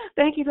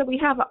 Thank you that we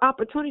have an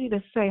opportunity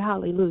to say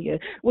hallelujah,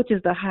 which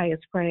is the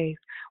highest praise,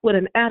 with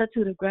an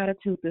attitude of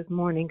gratitude this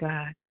morning,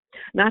 God.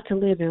 Not to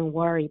live in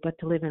worry, but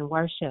to live in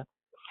worship.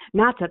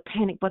 Not to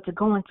panic, but to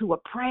go into a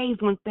praise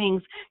when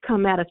things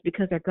come at us,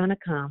 because they're going to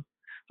come.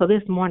 So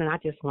this morning, I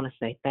just want to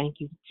say thank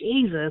you,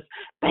 Jesus.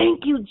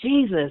 Thank you,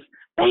 Jesus.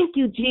 Thank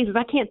you, Jesus.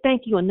 I can't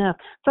thank you enough.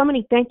 So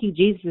many thank you,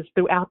 Jesus,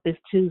 throughout this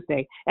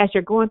Tuesday. As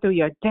you're going through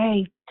your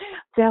day,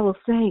 fellow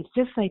saints,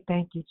 just say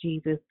thank you,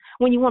 Jesus.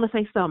 When you want to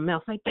say something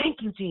else, say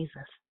thank you,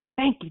 Jesus.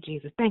 Thank you,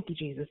 Jesus. Thank you,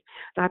 Jesus.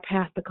 So I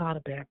pass the call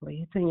to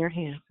Beverly. It's in your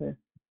hands, sis.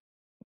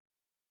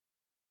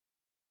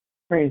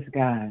 Praise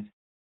God.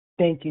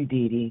 Thank you,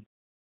 Dee Dee,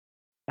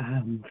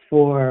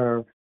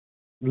 for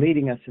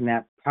leading us in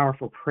that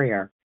powerful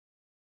prayer.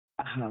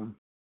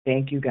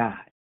 Thank you, God.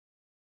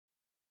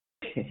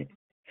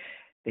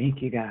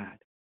 Thank you, God.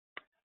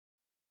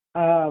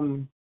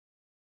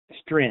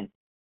 Strength,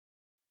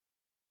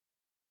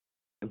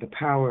 the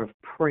power of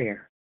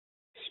prayer,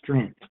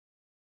 strength,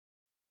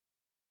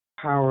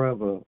 power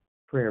of a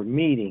prayer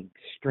meeting,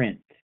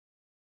 strength.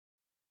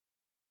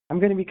 I'm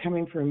going to be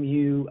coming from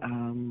you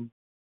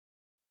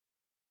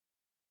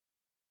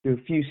through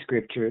a few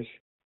scriptures,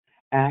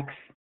 Acts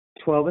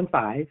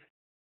 12:5,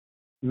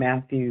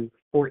 Matthew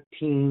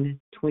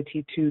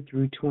 14:22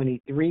 through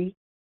 23,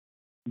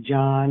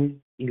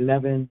 John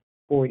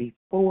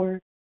 11:44,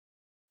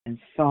 and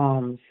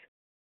Psalms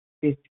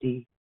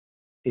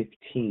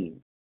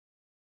 50:15.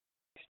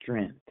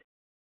 Strength.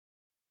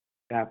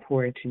 God,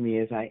 pour into me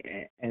as I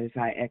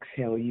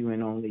exhale you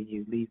and only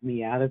you. Leave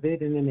me out of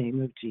it in the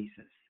name of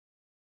Jesus.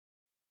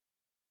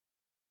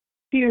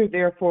 Peter,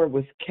 therefore,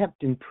 was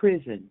kept in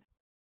prison,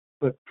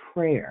 but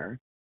prayer,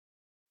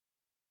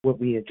 what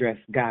we address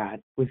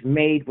God, was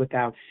made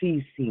without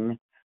ceasing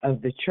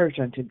of the church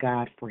unto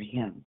God for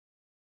him.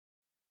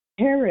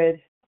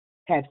 Herod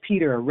had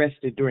Peter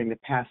arrested during the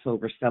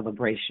Passover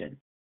celebration.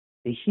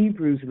 The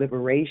Hebrews'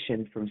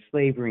 liberation from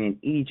slavery in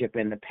Egypt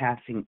and the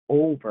passing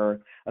over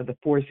of the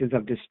forces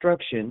of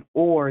destruction,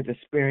 or the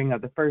sparing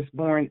of the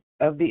firstborn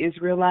of the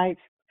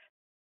Israelites,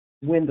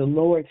 when the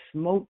Lord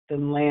smote the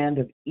land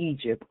of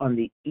Egypt on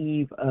the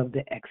eve of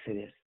the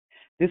Exodus.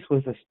 This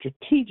was a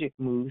strategic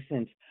move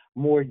since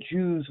more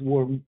Jews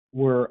were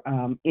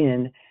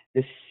in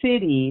the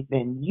city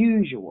than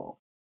usual,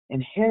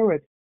 and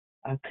Herod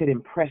could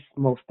impress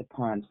most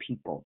upon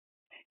people.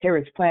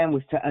 Herod's plan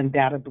was to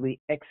undoubtedly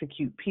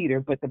execute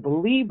Peter, but the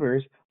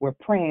believers were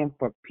praying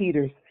for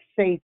Peter's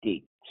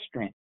safety,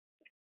 strength.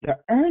 The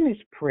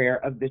earnest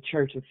prayer of the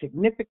church has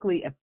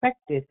significantly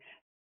affected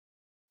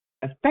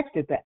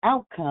the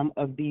outcome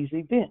of these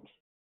events.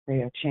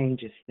 Prayer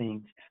changes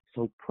things,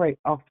 so pray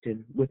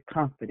often with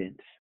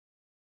confidence.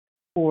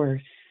 For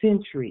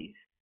centuries,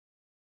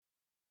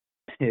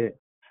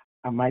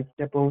 I might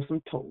step on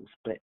some toes,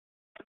 but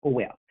oh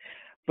well.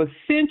 For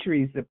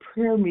centuries, the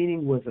prayer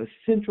meeting was a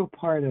central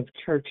part of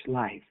church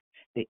life,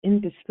 the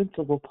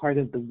indispensable part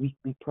of the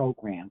weekly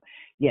program.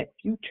 Yet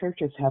few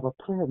churches have a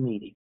prayer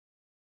meeting.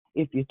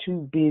 If you're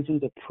too busy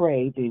to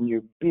pray, then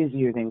you're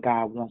busier than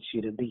God wants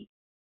you to be.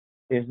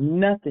 There's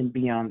nothing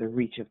beyond the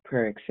reach of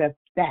prayer except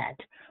that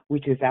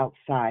which is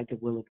outside the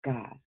will of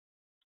God.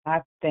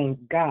 I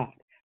thank God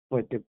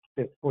for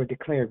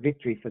declared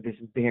victory for this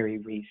very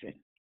reason.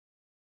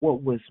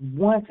 What was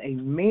once a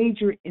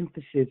major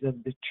emphasis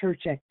of the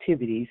church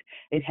activities,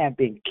 it has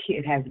been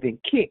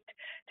kicked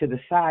to the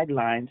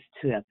sidelines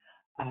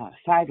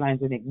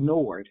and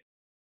ignored.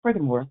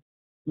 Furthermore,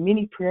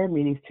 many prayer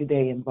meetings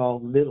today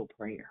involve little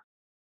prayer,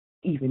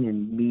 even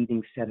in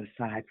meetings set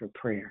aside for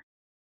prayer.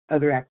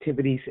 Other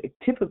activities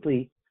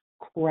typically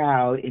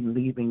crowd in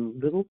leaving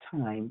little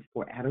time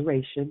for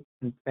adoration,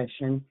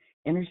 confession,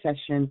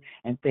 intercession,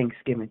 and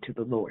thanksgiving to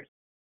the Lord.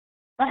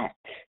 But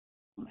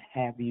I'll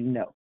have you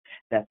know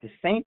that the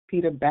St.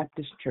 Peter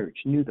Baptist Church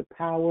knew the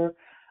power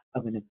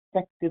of an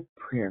effective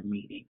prayer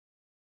meeting.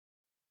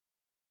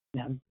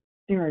 Now,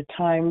 there are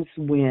times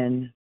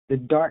when the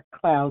dark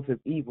clouds of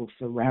evil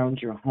surround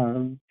your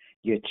home,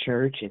 your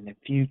church, and the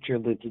future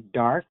looks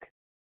dark.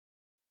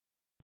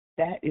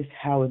 That is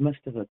how it must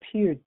have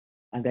appeared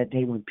on that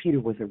day when Peter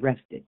was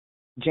arrested.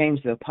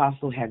 James the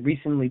Apostle had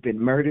recently been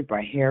murdered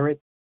by Herod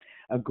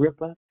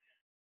Agrippa.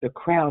 The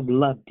crowd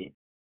loved it,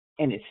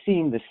 and it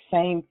seemed the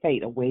same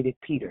fate awaited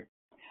Peter.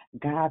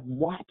 God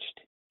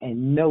watched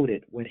and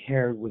noted what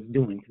Herod was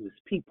doing to his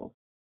people.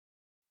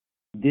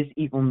 This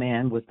evil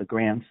man was the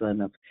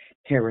grandson of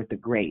Herod the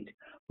Great,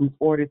 who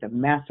ordered the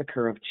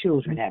massacre of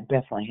children at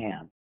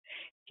Bethlehem.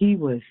 He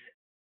was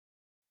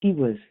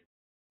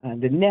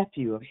the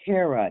nephew of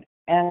Herod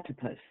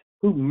Antipas,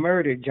 who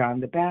murdered John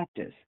the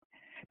Baptist.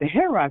 The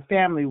Herod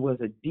family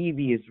was a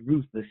devious,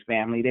 ruthless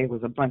family. They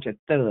was a bunch of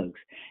thugs.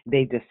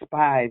 They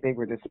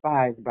were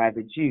despised by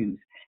the Jews.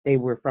 They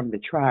were from the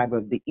tribe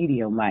of the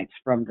Edomites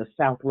from the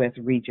southwest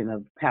region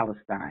of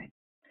Palestine.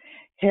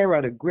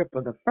 Herod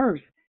Agrippa I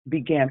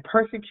began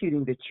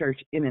persecuting the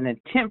church in an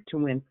attempt to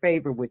win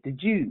favor with the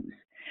Jews.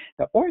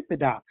 The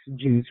Orthodox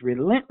Jews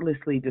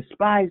relentlessly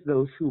despised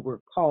those who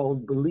were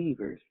called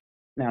believers.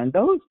 Now, in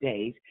those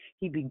days,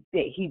 he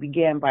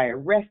began by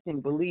arresting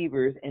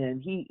believers,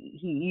 and he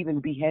even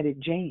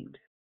beheaded James.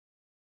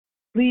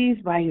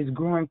 Pleased by his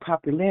growing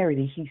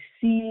popularity, he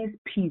seized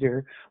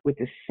Peter with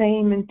the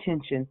same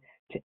intention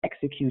to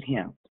execute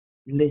him.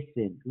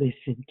 Listen.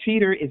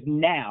 Peter is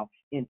now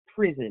in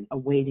prison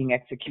awaiting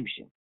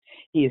execution.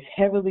 He is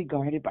heavily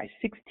guarded by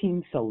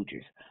 16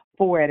 soldiers,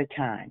 4 at a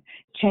time,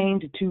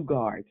 chained to 2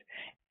 guards,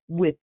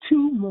 with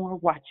 2 more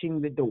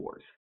watching the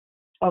doors.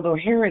 Although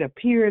Herod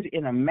appeared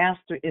in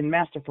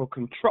masterful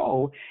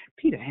control,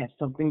 Peter had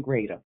something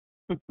greater.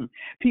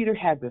 Peter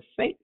had the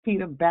St.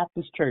 Peter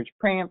Baptist Church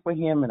praying for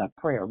him in a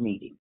prayer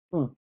meeting.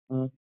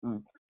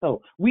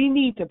 So we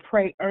need to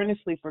pray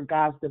earnestly for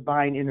God's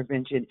divine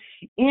intervention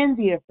in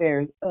the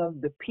affairs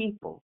of the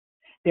people.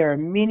 There are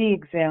many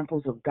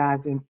examples of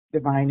God's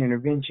divine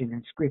intervention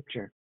in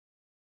Scripture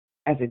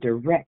as a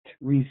direct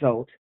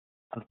result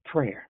of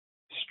prayer.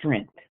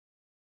 Strength.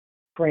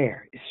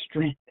 Prayer is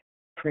strength.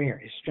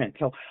 Prayer is strength.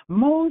 So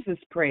Moses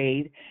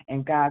prayed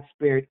and God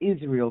spared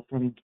Israel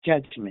from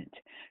judgment.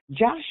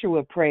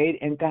 Joshua prayed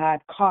and God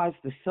caused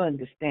the sun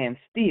to stand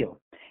still.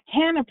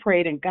 Hannah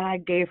prayed and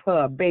God gave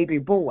her a baby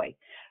boy.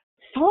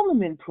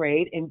 Solomon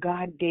prayed and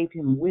God gave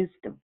him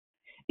wisdom.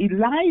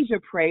 Elijah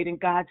prayed and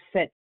God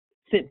sent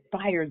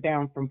fire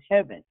down from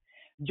heaven.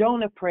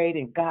 Jonah prayed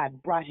and God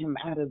brought him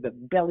out of the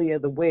belly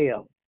of the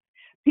whale.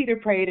 Peter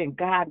prayed and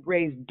God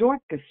raised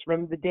Dorcas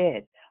from the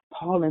dead.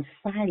 Paul and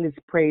Silas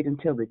prayed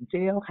until the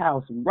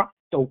jailhouse rocked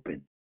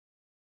open.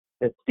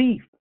 The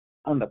thief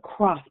on the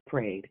cross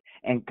prayed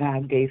and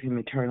God gave him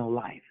eternal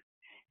life.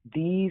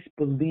 These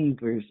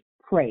believers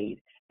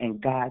prayed and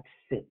God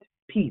set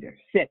Peter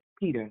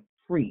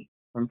free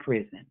from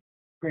prison.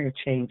 Prayer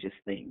changes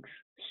things.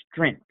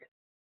 Strength.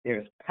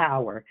 There is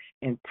power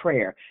in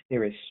prayer.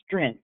 There is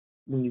strength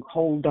when you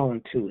hold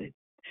on to it.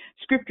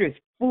 Scripture is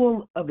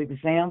full of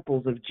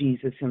examples of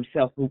Jesus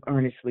himself who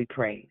earnestly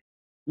prayed.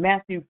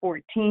 Matthew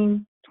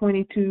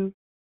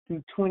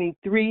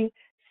 14:22-23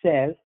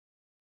 says,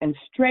 and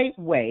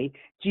straightway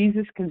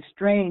Jesus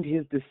constrained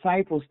his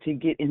disciples to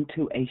get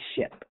into a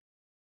ship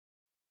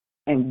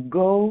and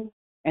to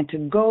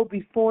go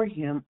before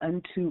him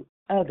to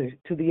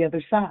the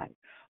other side,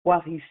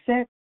 while he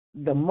sent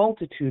the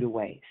multitude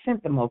away.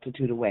 And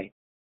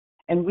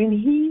when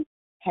he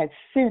had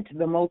sent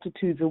the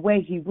multitudes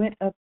away, he went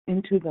up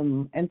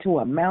into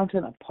a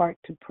mountain apart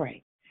to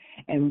pray.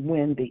 And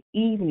when the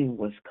evening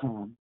was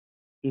come,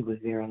 he was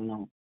there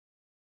alone.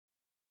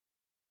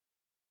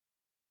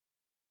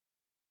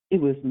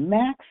 It was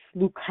Max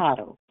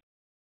Lucado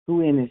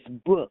who, in his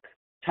book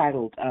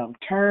titled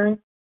Turn,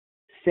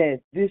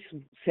 said this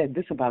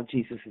about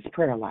Jesus'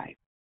 prayer life.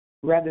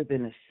 Rather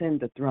than ascend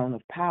the throne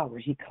of power,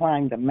 he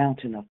climbed the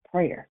mountain of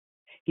prayer.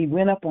 He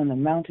went up on the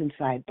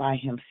mountainside by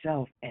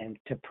himself and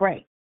to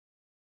pray.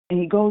 And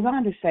he goes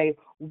on to say,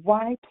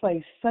 why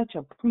place such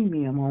a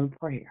premium on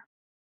prayer?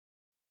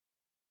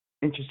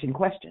 Interesting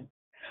question.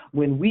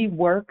 When we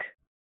work,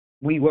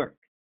 we work.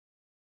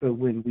 But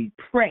when we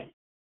pray,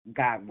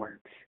 God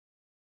works.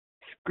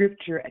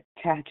 Scripture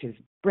attaches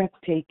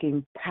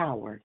breathtaking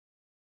power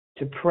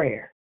to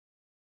prayer.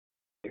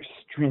 There's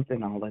strength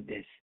in all of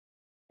this.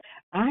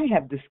 I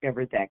have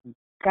discovered that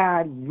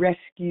God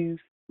rescues,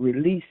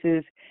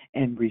 releases,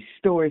 and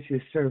restores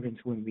his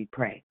servants when we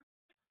pray.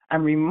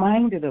 I'm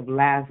reminded of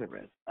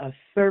Lazarus, a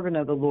servant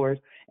of the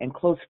Lord and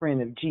close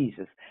friend of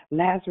Jesus.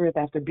 Lazarus,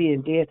 after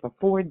being dead for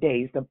 4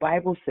 days, the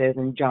Bible says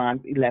in John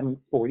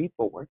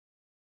 11:44,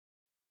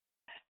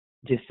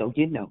 just so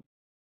you know,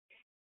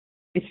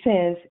 it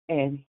says,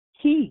 and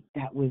he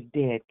that was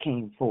dead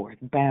came forth,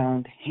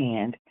 bound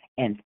hand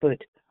and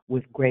foot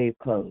with grave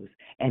clothes,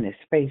 and his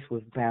face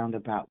was bound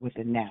about with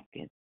a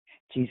napkin.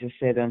 Jesus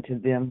said unto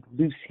them,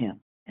 loose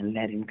him and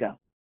let him go.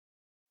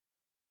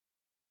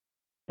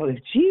 So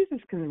if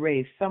Jesus can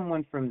raise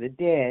someone from the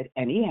dead,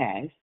 and he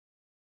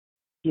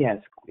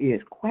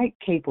is quite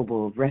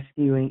capable of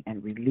rescuing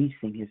and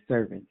releasing his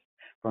servants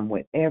from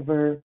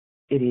whatever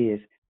it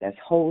is that's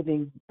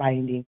holding,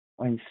 binding,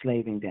 or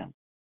enslaving them.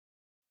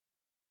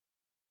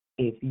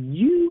 If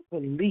you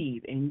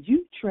believe and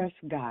you trust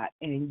God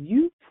and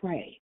you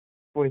pray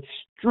for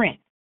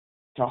strength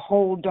to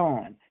hold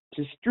on,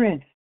 to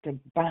strength to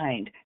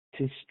bind,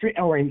 to strength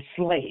or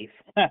enslave,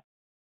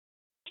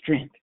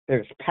 strength,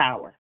 there's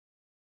power.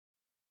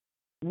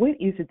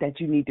 What is it that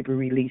you need to be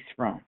released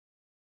from?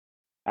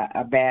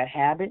 A bad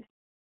habit?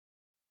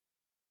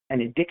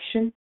 An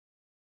addiction?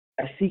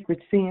 A secret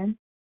sin?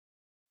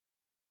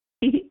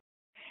 And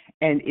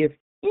if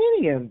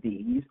any of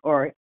these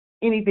or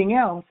anything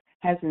else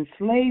has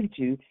enslaved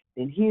you,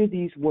 then hear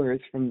these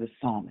words from the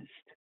psalmist.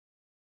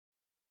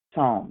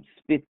 Psalms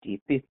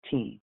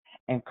 50:15.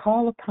 And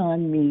call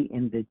upon me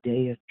in the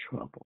day of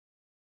trouble,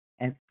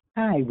 and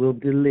I will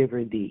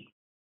deliver thee,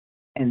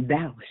 and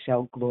thou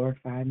shalt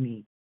glorify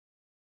me.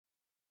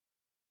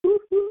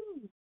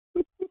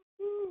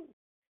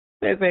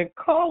 Says, and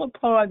call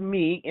upon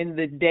me in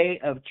the day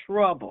of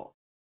trouble.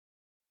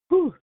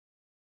 Whew.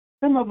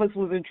 Some of us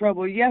was in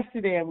trouble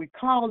yesterday, and we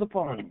called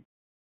upon him.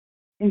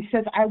 And he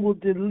says, I will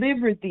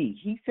deliver thee.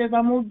 He says,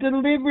 I'm going to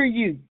deliver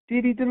you.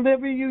 Did he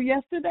deliver you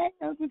yesterday?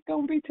 Or is it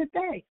going to be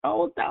today?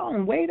 Hold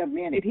on. Wait a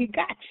minute. He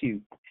got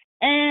you.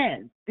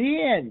 And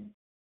then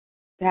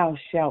thou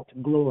shalt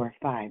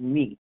glorify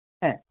me.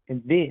 And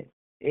then,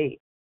 hey,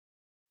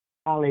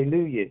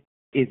 hallelujah,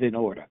 is in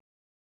order.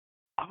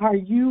 Are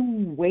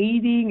you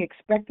waiting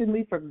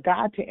expectantly for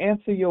God to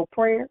answer your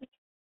prayers?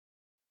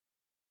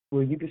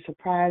 Will you be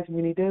surprised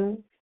when he does?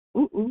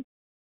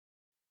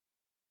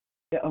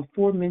 The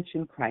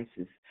aforementioned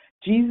crisis.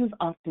 Jesus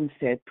often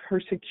said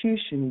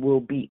persecution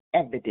will be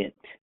evident.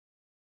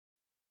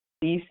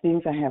 These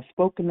things I have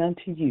spoken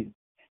unto you,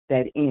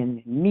 that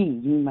in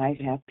me ye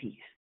might have peace.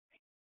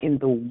 In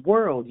the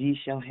world ye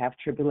shall have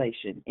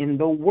tribulation. In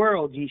the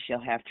world ye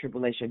shall have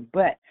tribulation,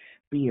 but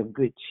be of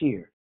good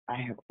cheer.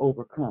 I have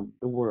overcome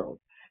the world.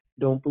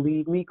 Don't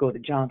believe me? Go to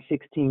John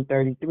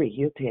 16:33.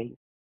 He'll tell you.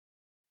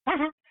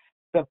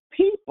 The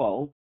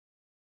people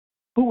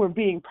who were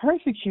being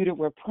persecuted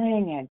were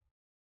praying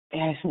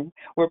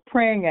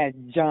at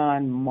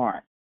John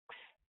Mark's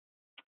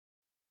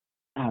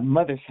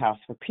mother's house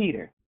for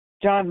Peter.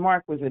 John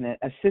Mark was an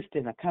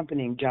assistant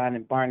accompanying John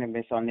and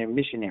Barnabas on their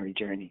missionary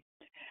journey.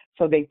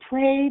 So they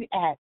prayed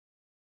at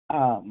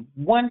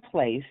one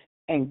place,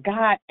 and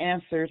God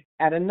answered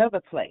at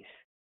another place.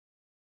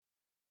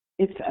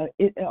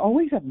 It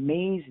always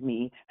amazed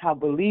me how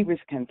believers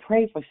can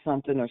pray for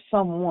something or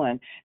someone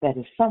that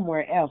is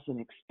somewhere else and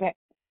expect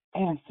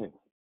answers.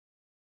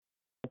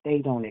 But they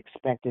don't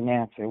expect an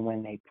answer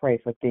when they pray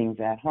for things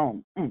at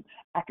home.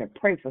 I can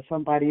pray for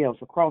somebody else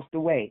across the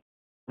way,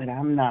 but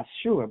I'm not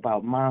sure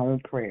about my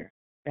own prayer.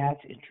 That's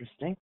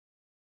interesting.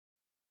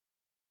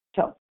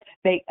 So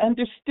they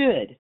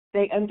understood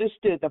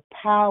the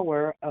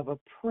power of a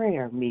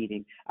prayer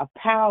meeting,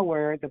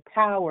 the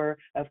power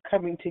of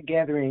coming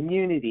together in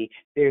unity.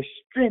 There's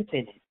strength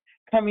in it.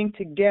 Coming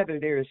together,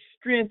 there is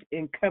strength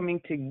in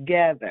coming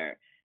together.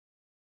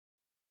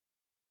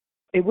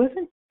 It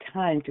wasn't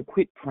time to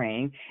quit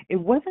praying. It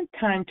wasn't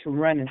time to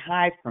run and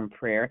hide from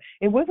prayer.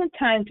 It wasn't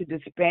time to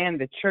disband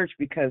the church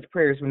because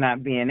prayers were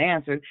not being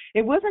answered.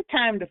 It wasn't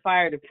time to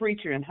fire the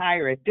preacher and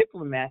hire a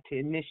diplomat to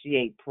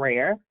initiate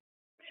prayer.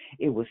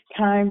 It was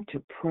time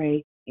to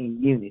pray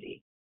in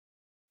unity.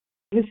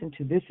 Listen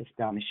to this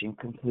astonishing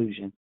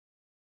conclusion.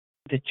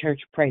 The church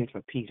prayed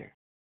for Peter,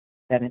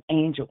 that an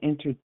angel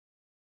entered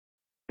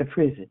the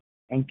prison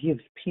and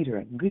gives Peter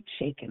a good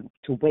shaking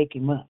to wake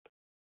him up.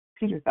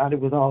 Peter thought it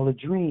was all a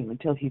dream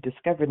until he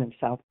discovered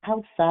himself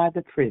outside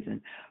the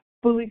prison,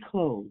 fully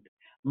clothed.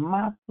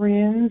 My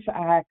friends,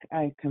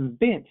 I'm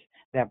convinced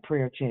that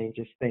prayer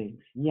changes things.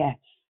 Yes,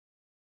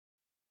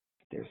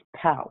 there's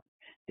power,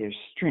 there's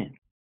strength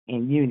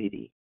in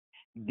unity.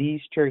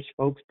 These church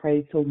folks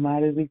prayed so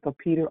mightily for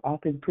Peter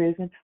off in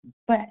prison,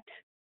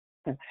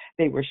 but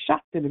they were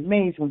shocked and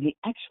amazed when he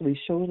actually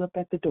showed up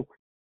at the door.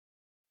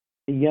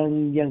 The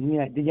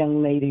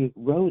young lady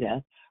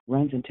Rhoda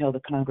runs and tells the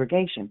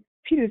congregation,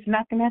 Peter's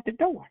knocking at the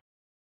door.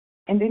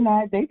 And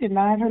they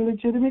denied her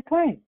legitimate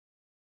claim.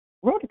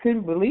 Rhoda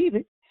couldn't believe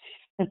it.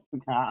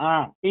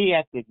 He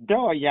at the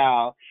door,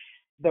 y'all.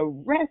 The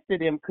rest of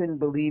them couldn't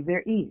believe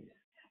their ears.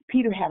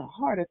 Peter had a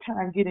harder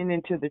time getting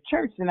into the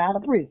church than out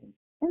of prison.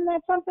 Isn't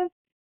that something?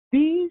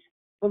 These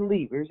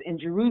believers in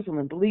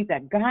Jerusalem believed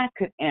that God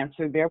could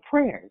answer their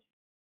prayers.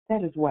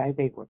 That is why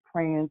they were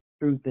praying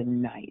through the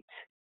night.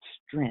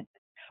 Strength.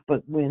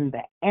 But when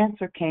the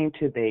answer came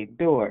to their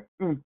door,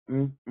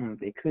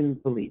 they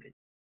couldn't believe it.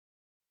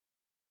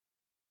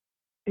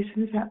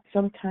 Isn't that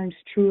sometimes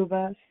true of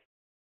us?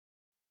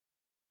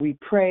 We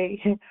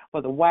pray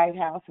for the White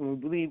House and we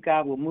believe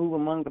God will move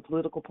among the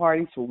political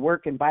parties for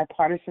work and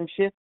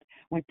bipartisanship.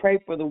 We pray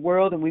for the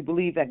world and we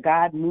believe that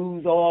God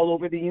moves all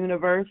over the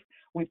universe.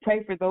 We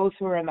pray for those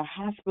who are in the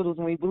hospitals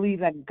and we believe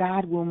that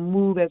God will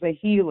move as a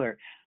healer.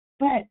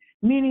 But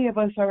many of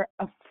us are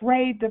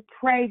afraid to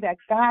pray that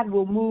God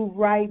will move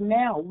right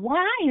now.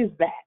 Why is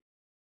that?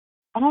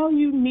 All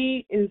you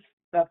need is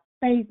the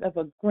faith of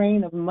a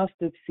grain of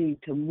mustard seed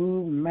to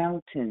move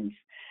mountains.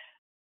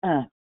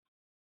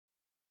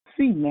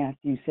 See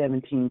Matthew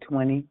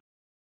 17:20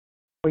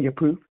 for your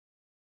proof.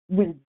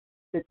 When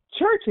the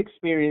church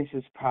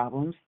experiences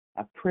problems,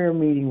 a prayer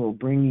meeting will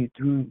bring you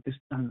through the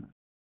storm.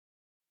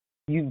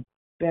 You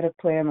better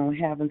plan on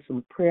having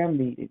some prayer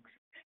meetings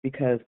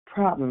because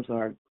problems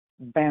are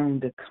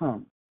bound to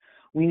come.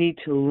 We need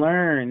to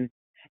learn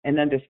and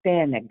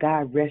understand that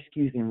God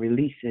rescues and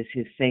releases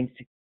his saints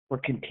for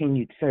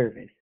continued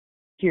service.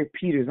 Hear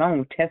Peter's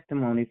own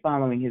testimony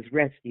following his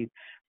rescue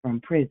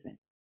from prison.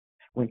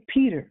 When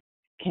Peter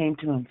came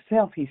to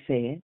himself, he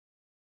said,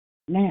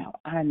 now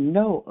I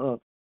know of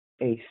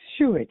a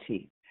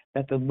surety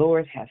that the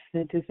Lord has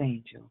sent his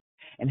angel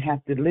and hath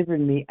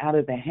delivered me out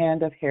of the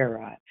hand of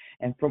Herod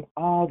and from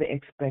all the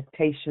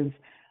expectations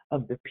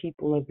of the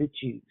people of the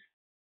Jews.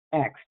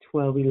 Acts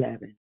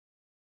 12:11.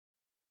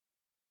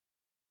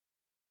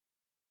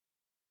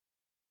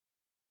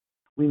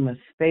 We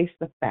must face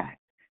the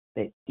fact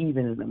that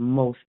even in the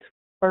most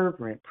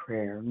fervent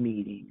prayer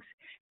meetings,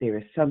 there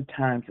is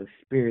sometimes a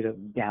spirit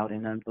of doubt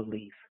and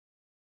unbelief.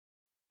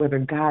 Whether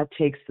God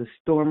takes the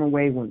storm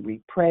away when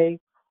we pray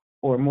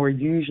or more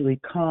usually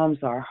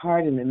calms our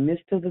heart in the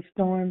midst of the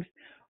storms,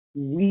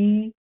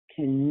 we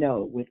can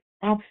know with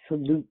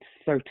absolute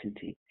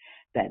certainty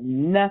that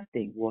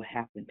nothing will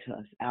happen to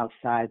us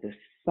outside the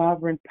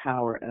sovereign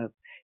power of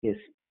his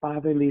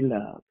fatherly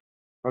love.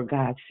 For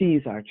God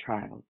sees our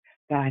trials.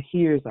 God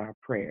hears our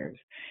prayers.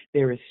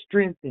 There is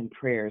strength in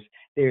prayers.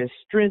 There is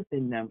strength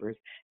in numbers.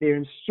 There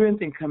is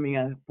strength in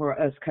for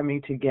us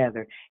coming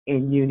together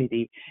in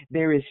unity.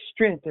 There is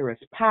strength. There is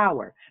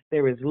power.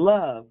 There is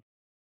love.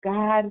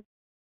 God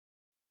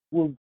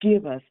will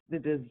give us the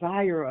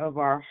desire of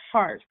our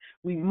heart.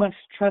 We must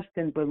trust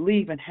and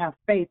believe and have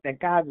faith that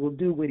God will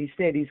do what he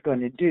said he's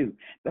going to do.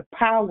 The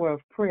power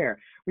of prayer.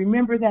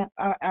 Remember that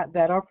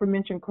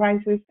aforementioned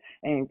crisis,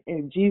 and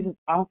Jesus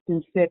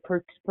often said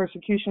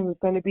persecution was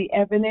going to be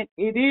evident.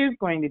 It is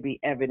going to be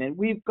evident.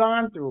 We've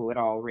gone through it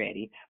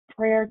already.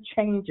 Prayer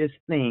changes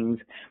things.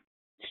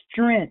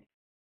 Strength,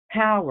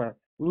 power,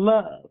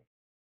 love.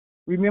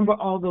 Remember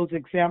all those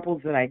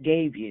examples that I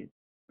gave you.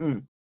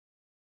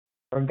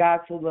 For God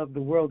so loved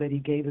the world that he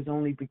gave his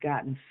only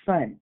begotten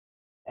Son,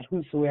 that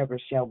whosoever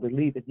shall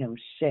believe in him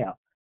shall.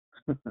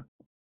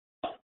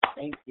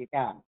 Thank you,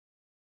 God.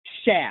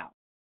 Shall.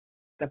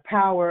 The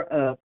power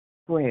of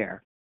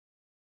prayer.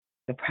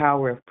 The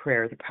power of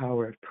prayer. The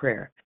power of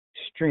prayer.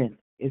 Strength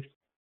is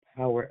the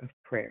power of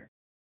prayer.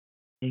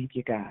 Thank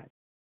you, God.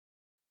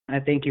 I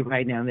thank you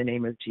right now in the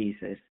name of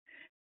Jesus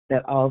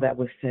that all that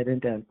was said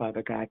and done,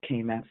 Father God,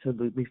 came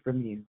absolutely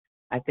from you.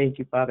 I thank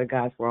you, Father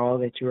God, for all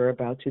that you are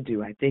about to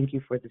do. I thank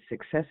you for the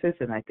successes,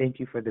 and I thank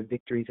you for the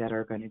victories that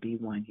are going to be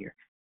won here.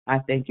 I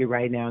thank you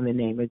right now in the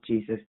name of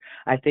Jesus.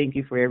 I thank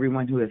you for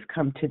everyone who has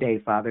come today,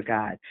 Father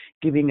God,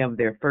 giving of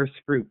their first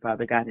fruit,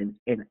 Father God,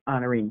 and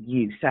honoring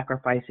you,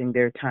 sacrificing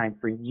their time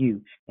for you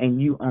and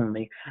you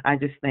only. I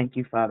just thank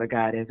you, Father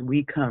God, as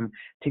we come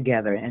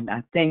together, and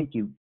I thank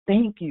you.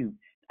 Thank you.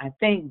 I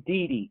thank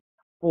Dee Dee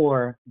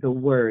for the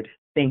word.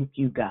 Thank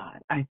you, God.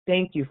 I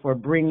thank you for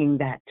bringing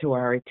that to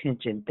our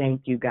attention.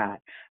 Thank you, God.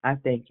 I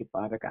thank you,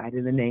 Father God,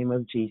 in the name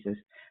of Jesus.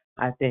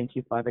 I thank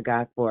you, Father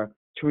God, for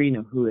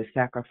Trina, who has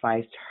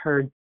sacrificed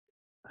her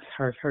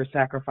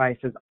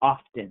sacrifices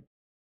often.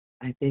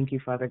 I thank you,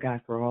 Father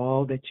God, for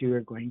all that you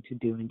are going to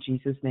do. In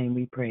Jesus' name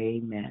we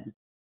pray, amen.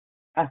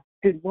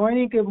 Good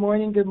morning, good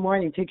morning, good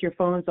morning. Take your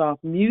phones off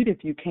mute.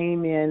 If you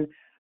came in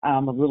a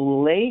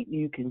little late,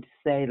 you can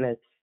say,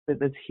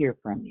 let's hear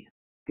from you.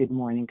 Good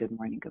morning, good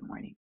morning, good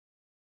morning.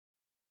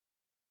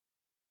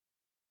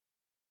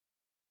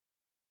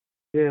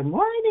 Good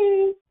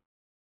morning.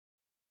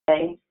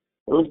 It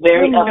was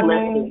very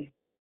uplifting.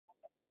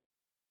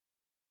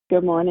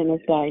 Good morning,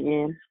 it's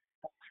Diane.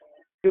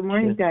 Good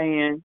morning,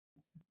 Diane.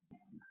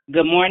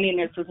 Good morning,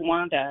 this is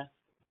Wanda.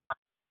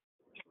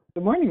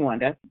 Good morning,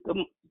 Wanda.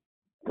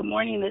 Good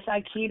morning, this is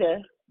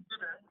Aikita.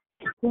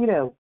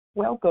 Aikita,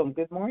 welcome.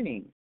 Good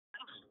morning.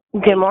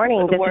 Good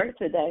morning. For the word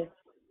today.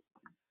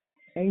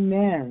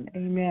 Amen.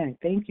 Amen.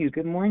 Thank you.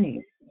 Good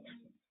morning.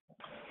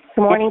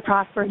 Good morning,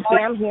 Prosperous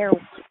Pam here.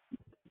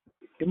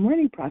 Good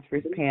morning,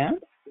 Prosperous Pam.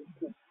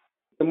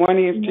 Good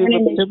morning, it's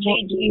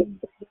Jubilee.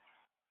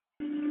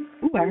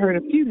 Ooh, I heard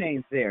a few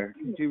names there.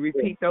 Could you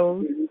repeat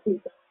those?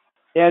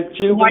 Yes,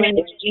 Jubilee. Good morning,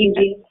 it's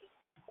Gigi.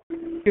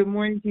 Good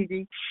morning,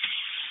 Gigi.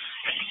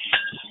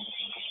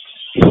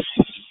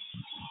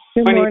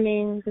 Good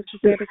morning. This is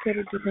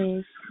Dedicated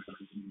Denise.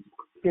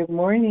 Good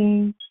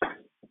morning.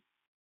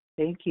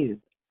 Thank you.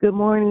 Good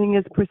morning.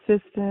 It's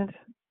Persistent.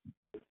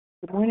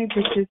 Good morning,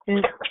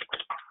 Persistent.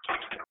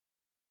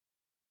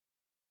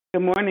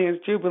 Good morning,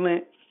 it's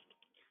Jubilant.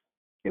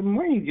 Good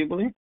morning,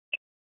 Jubilant.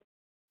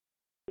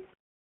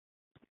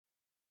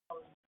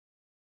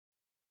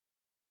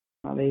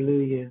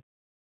 Hallelujah.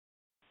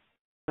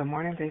 Good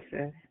morning, they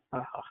said.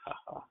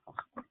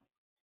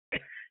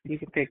 You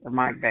can pick the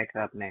mic back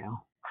up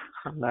now.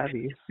 I love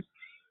you.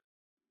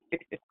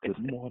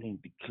 Good morning,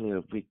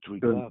 declare victory.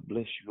 God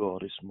bless you all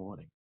this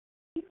morning.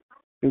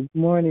 Good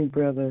morning,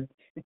 brother.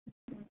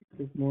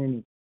 Good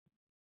morning.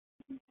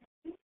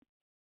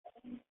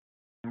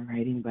 All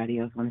right, anybody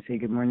else want to say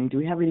good morning? Do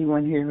we have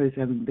anyone here who has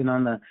been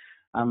on the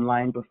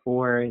line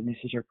before and this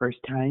is your first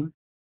time?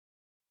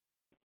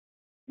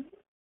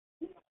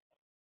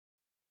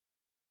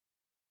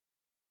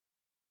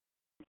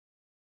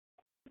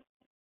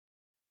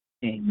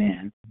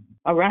 Amen.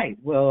 All right.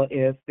 Well,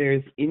 if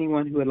there's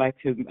anyone who would like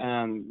to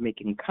make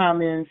any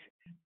comments,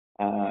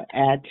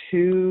 add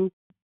to,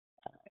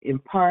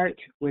 impart,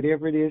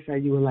 whatever it is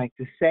that you would like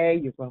to say,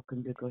 you're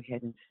welcome to go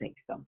ahead and say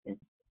something.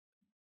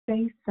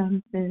 Say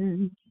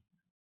something.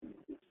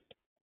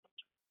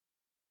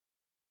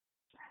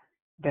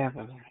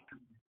 Beverly.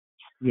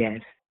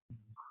 Yes.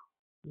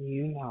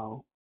 You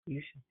know, you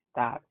should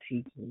stop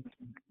teaching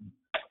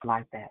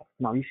like that.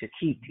 No, you should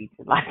keep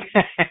teaching like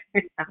that.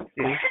 I'm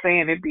just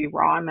saying it'd be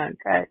raw and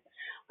uncut.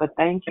 But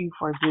thank you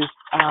for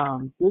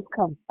just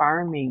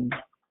confirming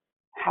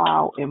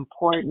how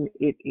important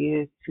it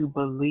is to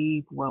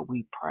believe what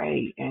we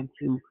pray and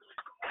to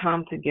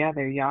come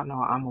together. Y'all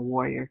know I'm a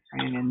Warriors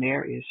fan, and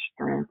there is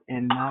strength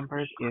in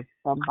numbers. If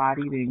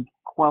somebody didn't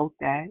quote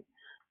that,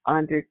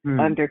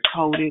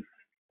 undercoded,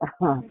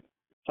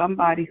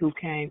 somebody who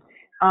came,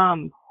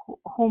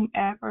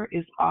 whomever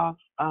is off,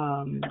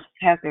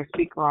 has their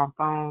speaker on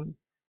phone,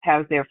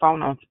 has their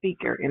phone on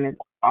speaker and it's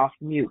off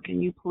mute.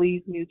 Can you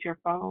please mute your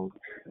phone?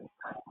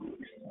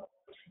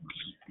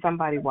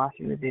 Somebody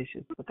washing the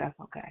dishes, but that's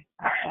okay.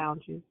 I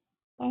found you.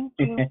 Thank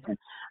you.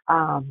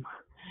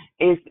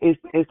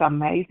 It's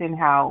amazing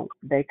how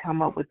they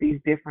come up with these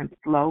different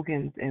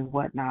slogans and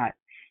whatnot.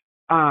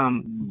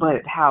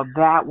 But how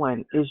that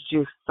one is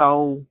just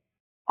so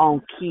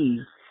on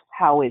key.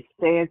 how it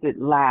says it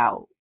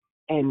loud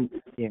and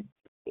it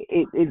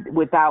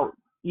without,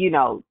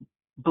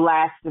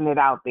 blasting it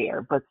out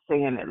there, but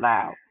saying it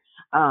loud.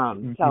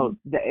 So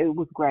it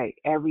was great.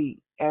 Every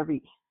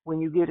when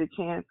you get a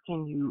chance,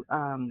 can you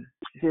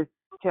just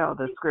tell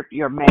the script,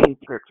 your main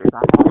scriptures?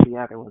 I have the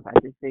other ones. I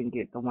just didn't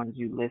get the ones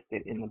you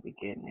listed in the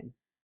beginning.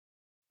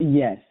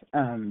 Yes,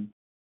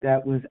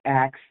 that was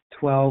Acts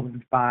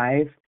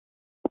 12:5,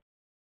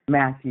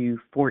 Matthew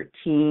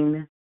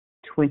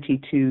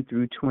 14:22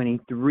 through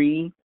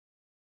 23,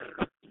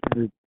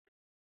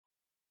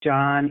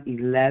 John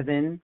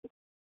 11,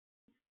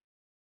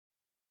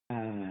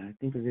 I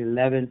think it was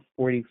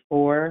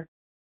 11:44.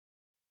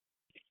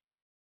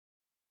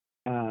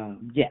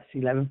 Yes,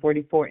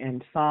 11:44,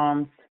 and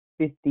Psalms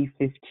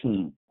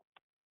 50:15.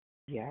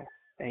 Yes,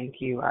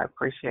 thank you. I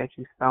appreciate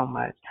you so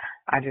much.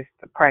 I just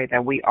pray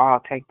that we all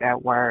take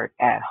that word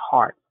at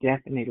heart,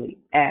 definitely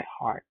at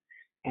heart,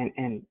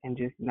 and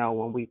just know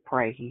when we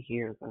pray, He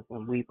hears us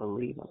and we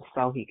believe Him,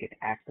 so He can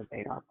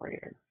activate our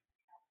prayers.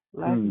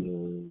 Love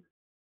you.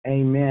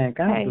 Amen.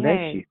 God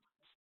bless you.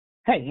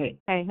 Hey.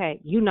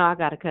 You know I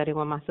got to cut in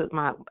with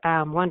my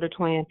Wonder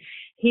Twin.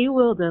 He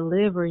will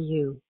deliver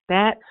you.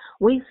 That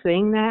we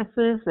sing that,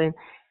 sis, and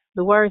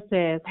the word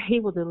says He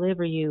will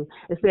deliver you.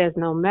 It says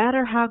no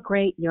matter how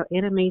great your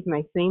enemies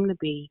may seem to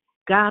be,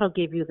 God will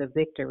give you the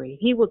victory.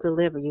 He will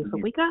deliver you. So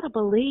we got to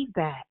believe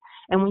that.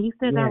 And when you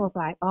said that, I was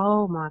like,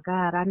 oh my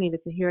God, I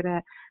needed to hear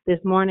that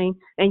this morning.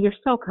 And you're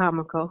so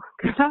comical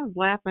because I was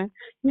laughing.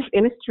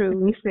 And it's true.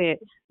 And you said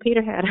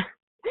Peter had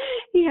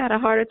a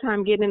harder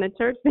time getting into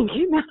church than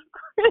getting out of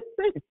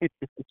prison.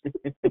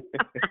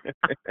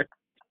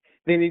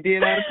 Than he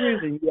did out of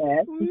prison,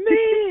 yes.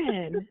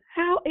 Man,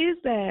 how is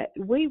that?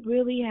 We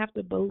really have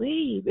to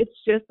believe.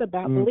 It's just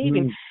about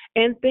believing.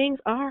 And things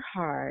are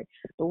hard.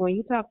 But when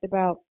you talked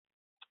about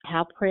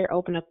how prayer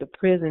opened up the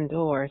prison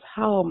doors,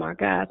 oh my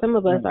God, some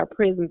of us are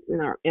prisoners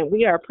and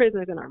we are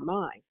prisoners in our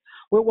minds.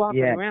 We're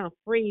walking around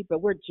free,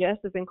 but we're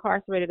just as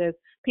incarcerated as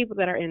people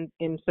that are in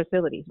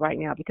facilities right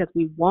now because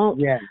we won't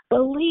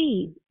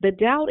believe. The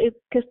doubt is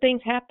because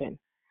things happen,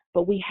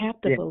 but we have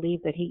to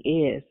believe that He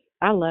is.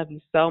 I love you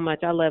so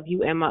much. I love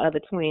you and my other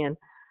twin.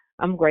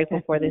 I'm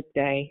grateful for this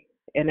day.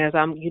 And as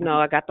I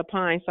got the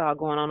pine saw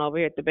going on over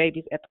here at the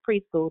babies at the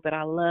preschool that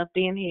I love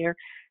being here,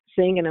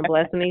 singing and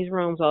blessing these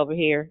rooms over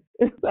here.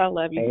 I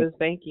love you, sis.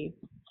 Thank you.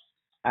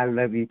 I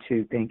love you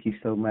too. Thank you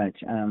so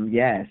much.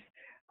 Yes.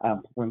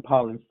 When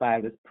Paul and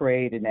Silas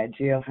prayed and that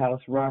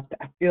jailhouse rocked,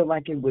 I feel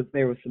like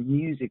there was some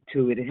music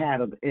to it. It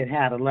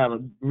had a lot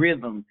of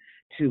rhythm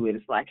to it.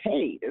 It's like,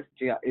 hey, this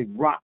jail, it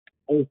rocked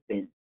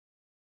open.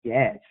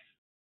 Yes.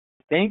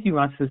 Thank you,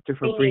 my sister,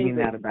 for bringing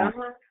that about.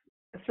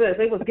 Sis,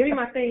 it was give me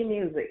my theme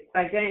music.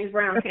 Like James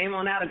Brown came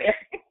on out of there.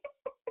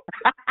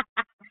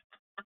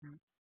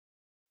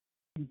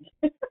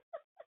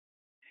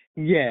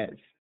 Yes.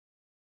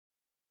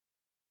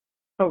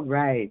 All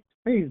right.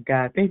 Praise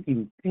God. Thank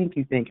you.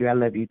 I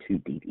love you too,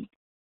 Dee Dee.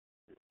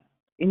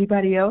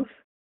 Anybody else?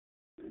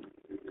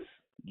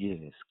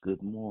 Yes.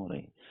 Good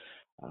morning.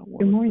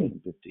 Good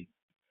morning.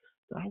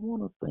 I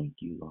want to thank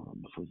you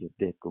for your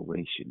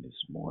declaration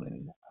this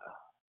morning.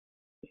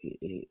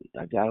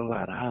 I got a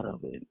lot out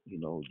of it.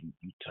 You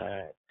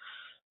tied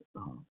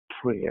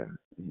prayer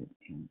and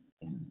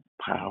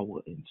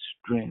power and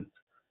strength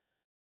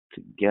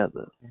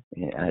together,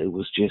 and it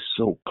was just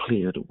so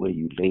clear the way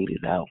you laid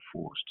it out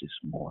for us this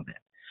morning.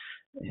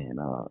 And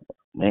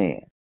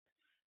man,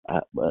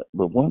 but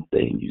one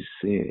thing you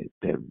said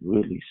that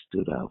really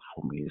stood out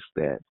for me is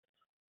that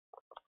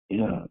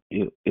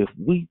if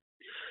we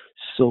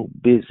so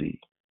busy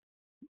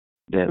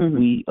that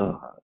we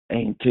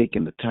ain't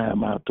taking the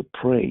time out to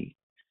pray,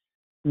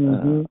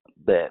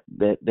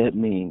 that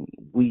means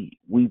we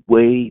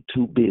way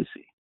too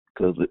busy,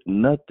 because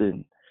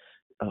nothing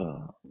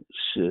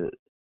should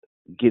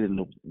get in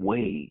the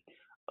way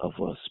of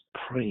us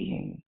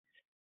praying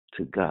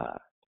to God.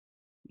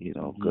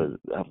 Because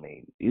I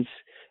mean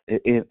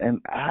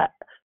and I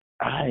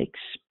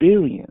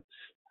experience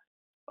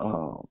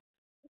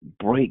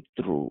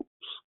breakthroughs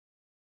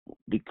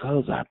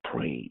because I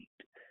prayed.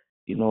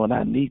 And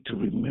I need to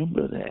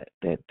remember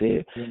that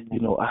there,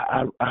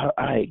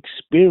 I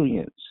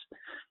experience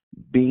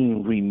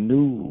being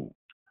renewed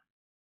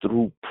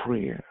through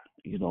prayer.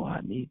 I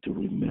need to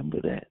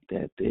remember that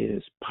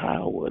there's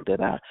power,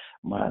 that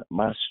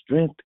my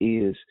strength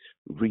is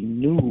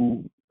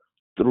renewed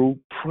through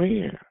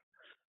prayer.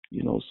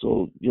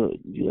 So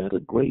you had a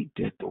great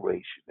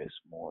declaration this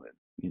morning,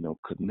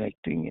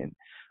 connecting and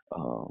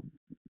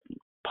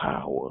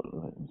power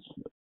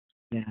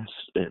and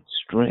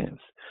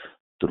strength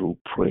through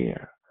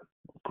prayer.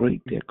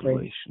 Great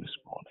declaration this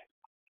morning.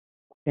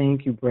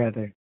 Thank you,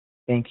 brother.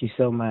 Thank you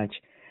so much.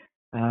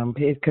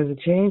 Because it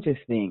changes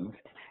things.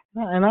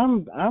 And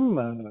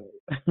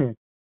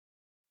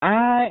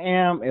I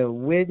am a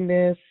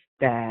witness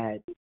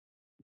that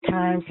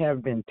times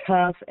have been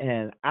tough,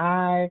 and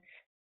I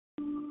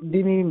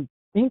didn't even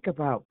think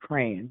about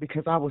praying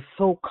because I was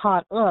so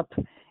caught up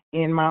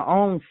in my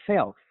own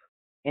self.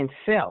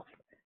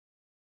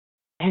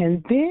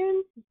 And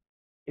then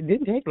it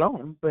didn't take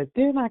long, but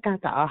then I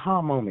got the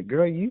aha moment.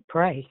 Girl, you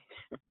pray.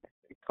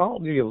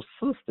 Call your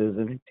sisters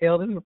and tell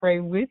them to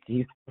pray with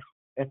you.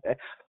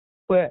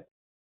 But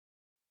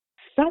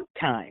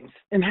sometimes,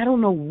 and I don't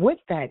know what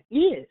that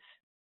is,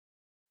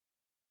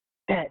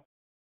 that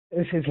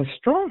this is a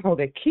stronghold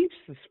that keeps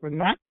us from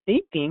not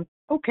thinking,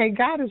 okay,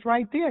 God is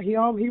right there. He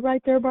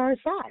right there by our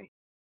side.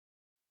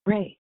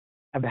 Pray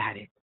about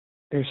it.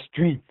 There's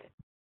strength.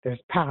 There's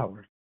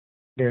power.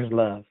 There's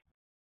love.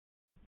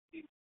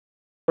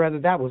 Brother,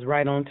 that was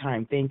right on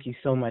time. Thank you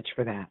so much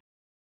for that.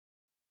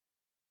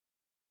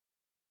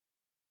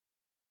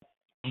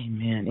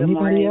 Amen.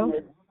 Anybody else?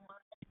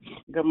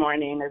 Good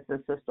morning. This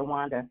is Sister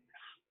Wanda.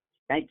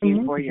 Thank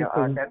you for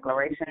your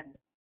declaration.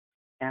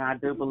 And I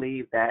do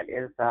believe that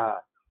is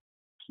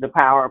the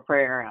power of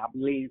prayer. I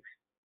believe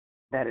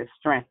that is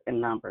strength in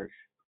numbers.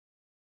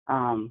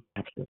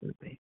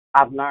 Absolutely.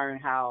 I've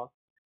learned how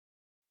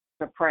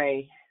to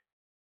pray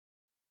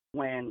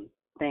when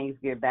things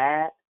get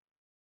bad,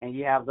 and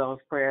you have those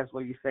prayers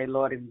where you say,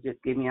 Lord, if you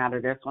just get me out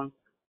of this one,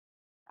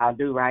 I'll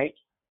do right.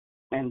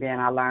 And then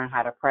I learned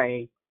how to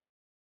pray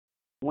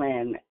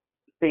when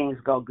things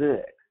go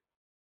good.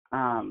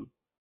 And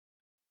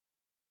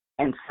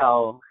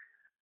so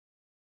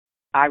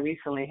I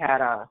recently had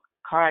a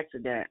car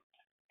accident,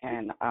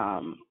 and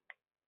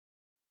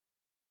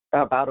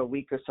about a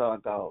week or so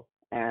ago,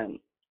 and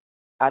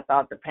I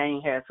thought the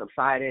pain had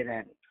subsided,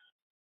 and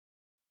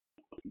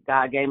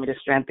God gave me the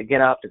strength to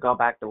get up to go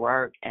back to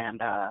work, and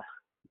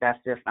that's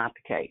just not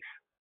the case.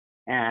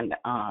 And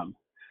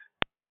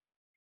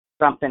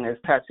something is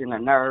touching a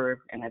nerve,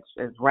 and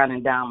it's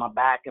running down my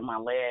back and my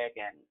leg,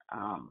 and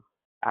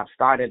I've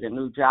started a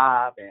new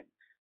job, and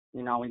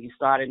you know, when you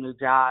start a new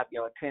job,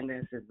 your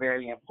attendance is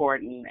very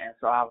important, and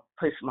so I've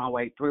pushed my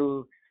way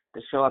through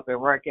to show up at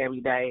work every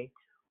day.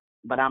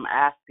 But I'm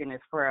asking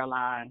this prayer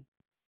line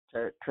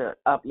to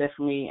uplift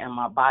me and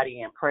my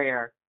body in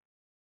prayer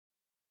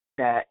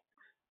that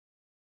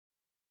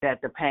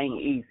the pain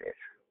eases.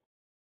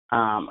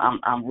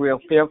 I'm real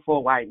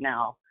fearful right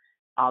now,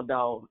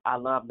 although I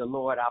love the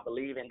Lord. I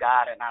believe in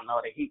God, and I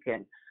know that He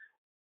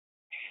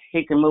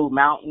can move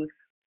mountains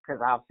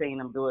because I've seen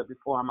Him do it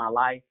before in my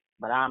life.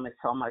 But I'm in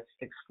so much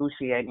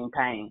excruciating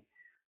pain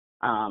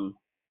that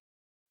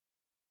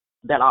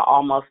I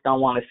almost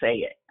don't want to say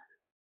it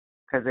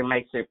because it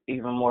makes it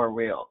even more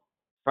real.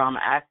 So I'm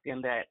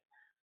asking that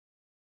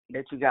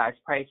you guys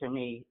pray for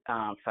me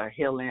for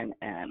healing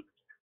and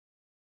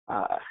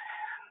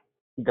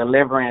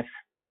deliverance,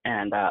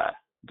 and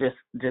just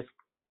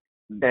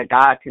that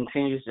God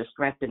continues to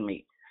strengthen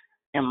me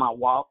in my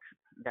walk,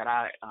 that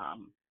I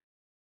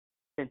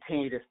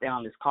continue to stay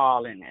on this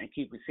call and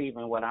keep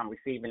receiving what I'm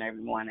receiving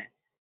every morning.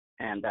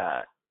 And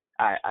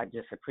I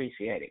just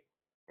appreciate it.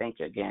 Thank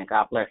you again.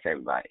 God bless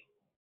everybody.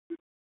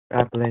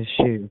 God bless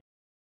you.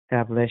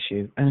 God bless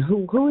you. And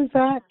who is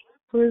that?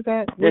 Who is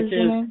that? What is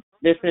your name?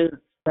 This is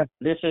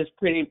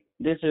pretty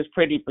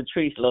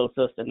Patrice, little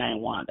sister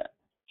named Wanda.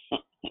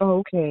 Oh,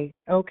 okay.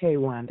 Okay,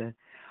 Wanda.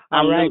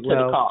 I'm All right, new to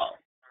the call.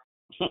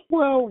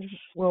 well,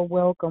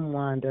 welcome,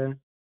 Wanda.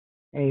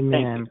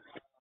 Amen.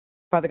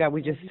 Father God,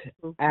 we just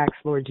ask,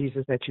 Lord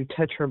Jesus, that you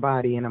touch her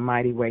body in a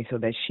mighty way so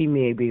that she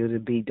may be able to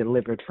be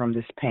delivered from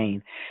this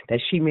pain, that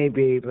she may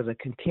be able to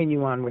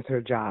continue on with her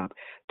job.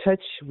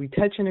 We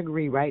touch and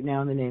agree right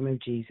now in the name of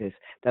Jesus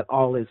that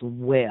all is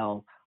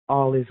well,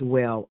 all is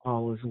well,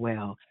 all is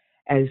well.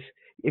 As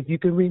if you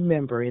can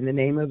remember, in the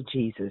name of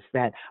Jesus,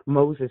 that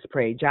Moses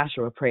prayed,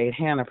 Joshua prayed,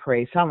 Hannah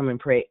prayed, Solomon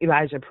prayed,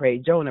 Elijah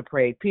prayed, Jonah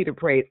prayed, Peter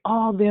prayed,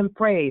 all of them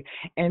prayed,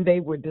 and they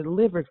were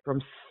delivered from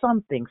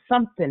something.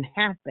 Something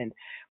happened.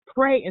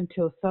 Pray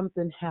until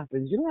something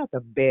happens. You don't have to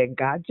beg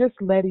God. Just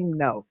let Him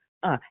know.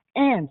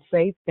 And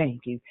say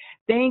thank you.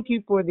 Thank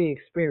you for the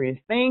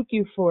experience. Thank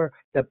you for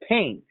the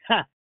pain.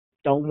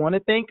 Don't want to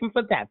thank Him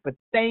for that, but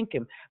thank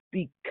Him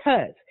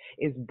because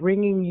it's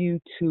bringing you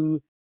to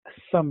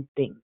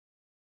something.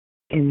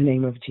 In the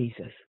name of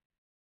Jesus,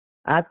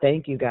 I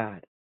thank you,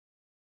 God.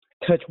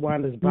 Touch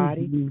Wanda's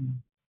body,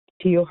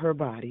 heal her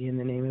body in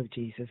the name of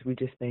Jesus. We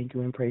just thank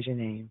you and praise your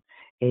name.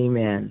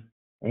 Amen.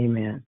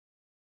 Amen.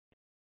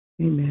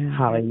 Amen.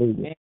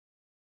 Hallelujah.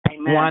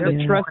 Amen.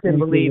 Wanda, trust and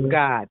believe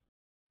God.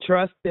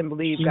 Trust and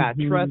believe God.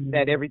 Trust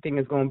that everything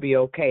is going to be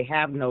okay.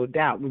 Have no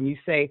doubt. When you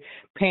say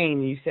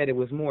pain, you said it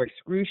was more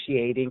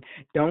excruciating.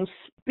 Don't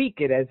speak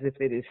it as if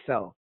it is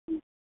so.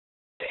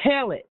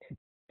 Tell it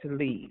to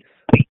leave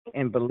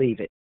and believe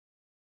it.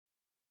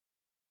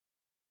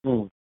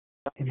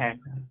 Okay.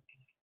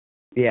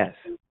 Yes.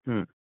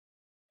 Amen.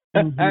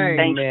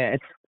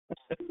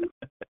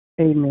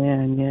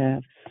 Amen.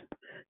 Yes.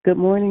 Good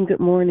morning. Good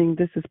morning.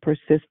 This is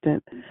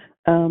Persistent.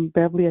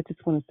 Beverly, I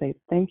just want to say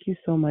thank you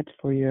so much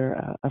for your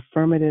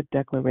affirmative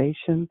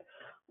declaration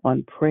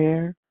on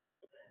prayer.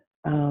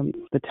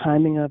 The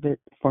timing of it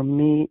for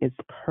me is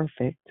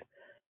perfect.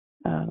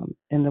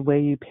 And the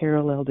way you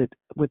paralleled it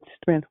with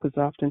strength, because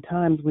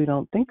oftentimes we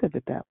don't think of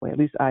it that way. At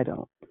least I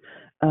don't.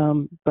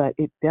 But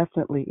it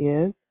definitely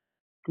is.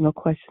 No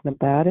question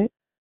about it.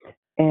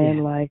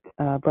 And like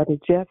Brother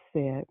Jeff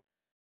said,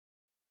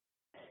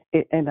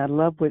 and I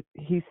love what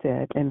he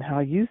said and how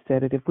you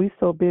said it. If we're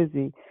so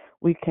busy,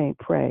 we can't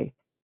pray.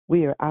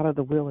 We are out of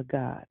the will of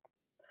God.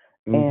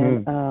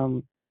 Mm-hmm.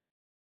 And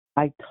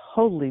I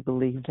totally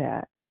believe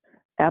that.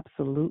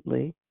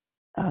 Absolutely.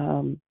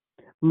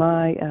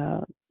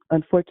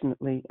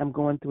 Unfortunately, I'm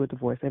going through a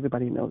divorce.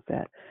 Everybody knows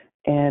that.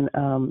 And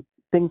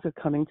things are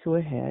coming to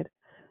a head.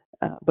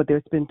 But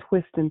there's been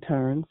twists and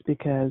turns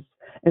because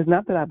it's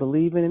not that I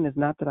believe in it. It's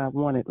not that I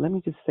want it. Let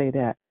me just say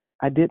that.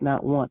 I did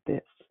not want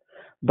this.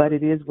 But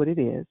it is what it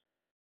is.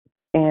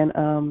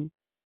 And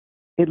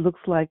it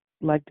looks like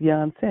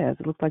Dion says,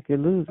 it looks like you're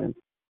losing.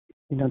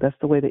 You know, that's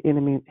the way the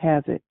enemy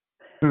has it.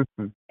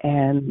 Mm-hmm.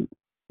 And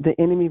the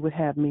enemy would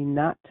have me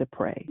not to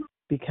pray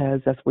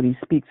because that's what he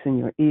speaks in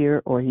your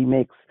ear, or he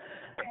makes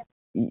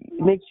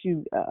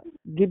you,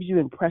 gives you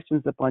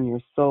impressions upon your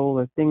soul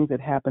or things that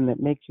happen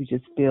that makes you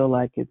just feel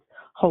like it's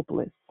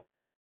hopeless.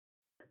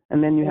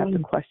 And then you have to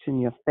question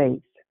your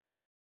faith.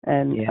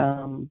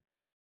 And,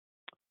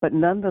 but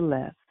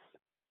nonetheless,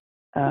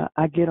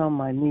 I get on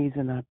my knees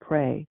and I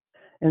pray.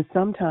 And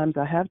sometimes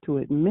I have to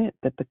admit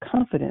that the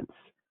confidence,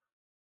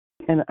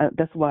 and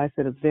that's why I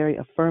said it's very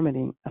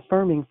affirming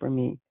for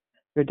me,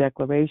 your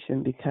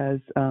declaration, because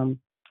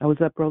I was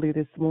up early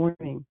this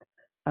morning,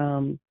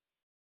 and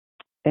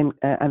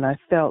I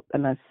felt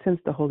and I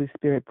sensed the Holy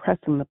Spirit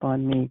pressing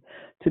upon me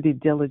to be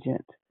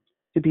diligent,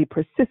 to be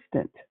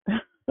persistent,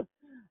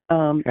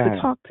 to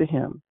talk to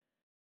Him,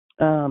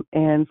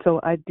 and so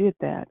I did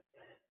that.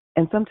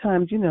 And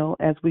sometimes, you know,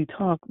 as we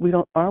talk,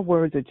 our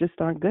words just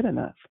aren't good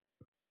enough.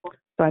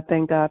 So I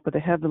thank God for the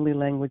heavenly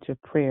language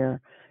of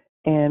prayer,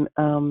 and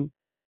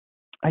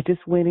I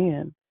just went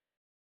in.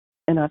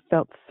 And I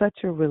felt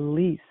such a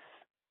release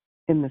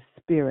in the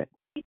spirit.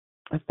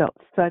 I felt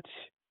such,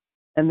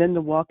 and then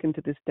to walk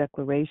into this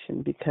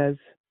declaration, because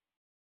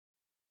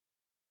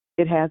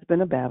it has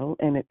been a battle,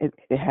 and it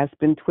has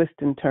been twists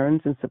and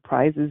turns and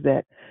surprises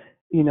that,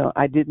 you know,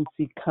 I didn't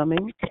see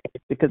coming,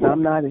 because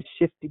I'm not as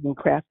shifty and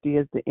crafty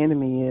as the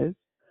enemy is.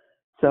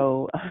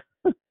 So,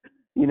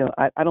 you know,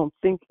 I don't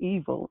think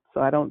evil,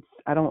 so I don't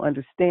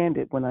understand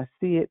it when I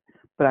see it,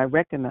 but I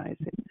recognize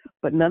it.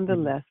 But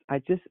nonetheless, I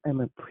just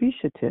am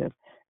appreciative,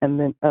 and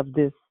then of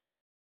this,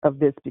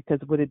 because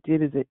what it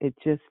did is it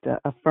just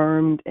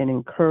affirmed and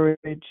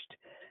encouraged,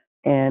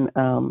 and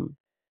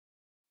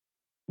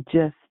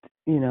just,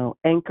 you know,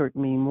 anchored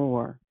me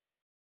more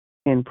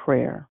in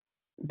prayer.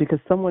 Because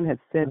someone had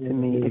said to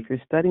me, if you're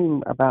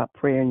studying about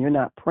prayer and you're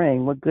not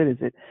praying, what good is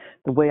it?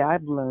 The way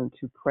I've learned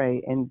to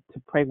pray, and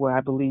to pray where I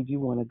believe you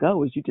want to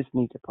go, is you just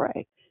need to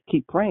pray.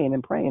 Keep praying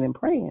and praying and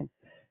praying.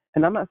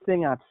 And I'm not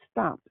saying I've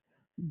stopped,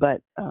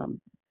 but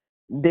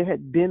there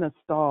had been a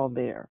stall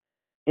there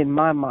in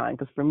my mind,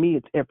 because for me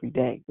it's every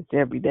day. It's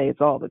every day.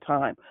 It's all the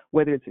time.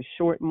 Whether it's a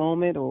short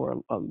moment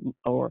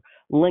or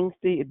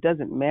lengthy, it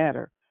doesn't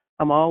matter.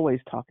 I'm always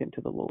talking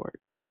to the Lord.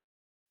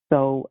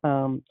 So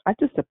I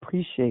just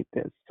appreciate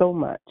this so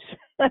much.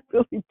 I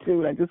really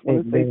do. I just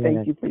want to say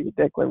thank you for your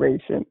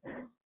declaration.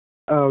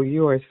 Oh,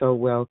 you are so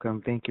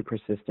welcome. Thank you,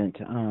 Persistent.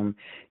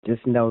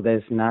 Just know that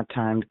it's not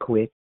time to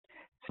quit.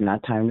 It's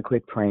not time to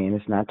quit praying.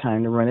 It's not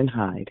time to run and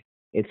hide.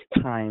 It's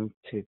time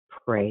to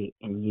pray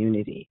in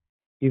unity.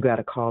 You got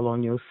to call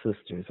on your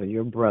sisters or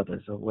your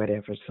brothers or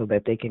whatever, so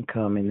that they can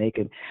come and they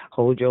can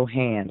hold your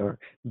hand or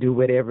do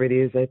whatever it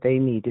is that they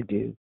need to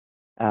do.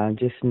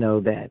 Just know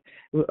that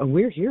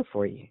we're here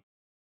for you.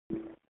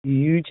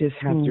 You just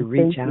have to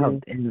reach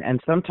out.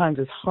 And sometimes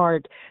it's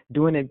hard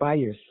doing it by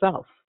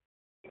yourself,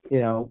 you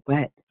know,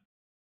 but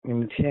let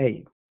me tell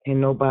you, ain't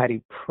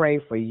nobody pray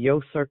for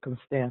your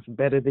circumstance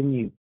better than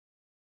you.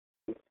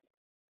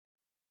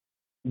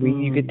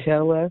 You could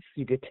tell us,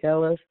 you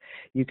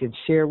can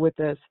share with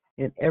us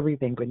and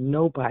everything, but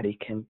nobody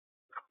can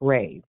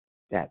pray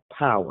that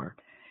power,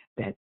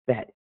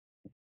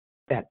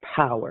 that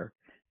power,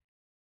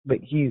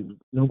 but you.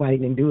 Nobody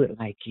can do it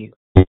like you.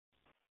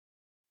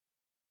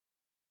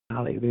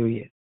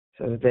 Hallelujah.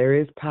 So there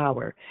is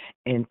power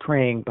in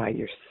praying by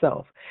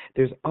yourself.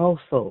 There's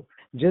also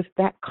just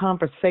that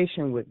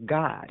conversation with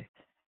God,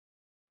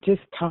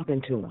 just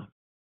talking to Him.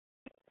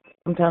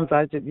 Sometimes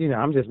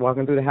I'm just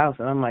walking through the house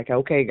and I'm like,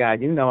 okay,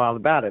 God, you know all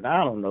about it.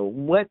 I don't know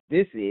what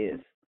this is.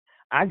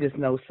 I just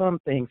know some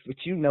things, but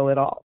you know it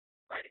all.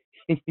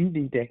 You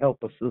need to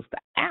help a sister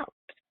out.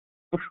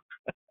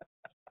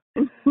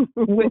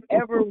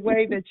 Whatever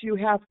way that you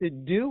have to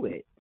do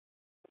it.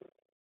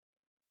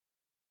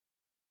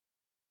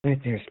 But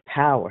there's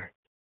power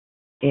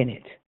in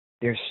it.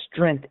 There's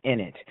strength in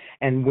it.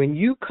 And when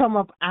you come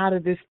up out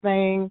of this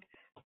thing,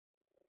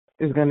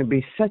 there's going to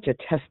be such a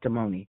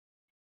testimony.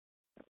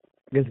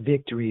 Because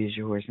victory is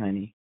yours,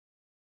 honey.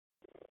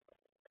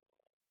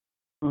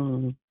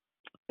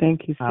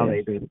 Thank you, sis.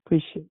 Hallelujah.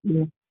 Appreciate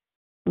you.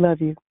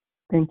 Love you.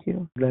 Thank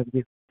you. Love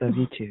you. Love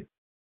you too.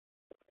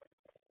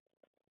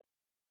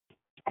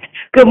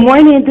 Good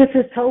morning. This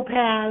is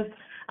Topaz.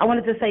 I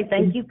wanted to say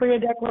thank you for your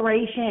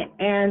declaration.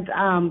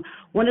 And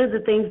one of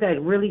the things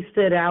that really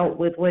stood out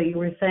with what you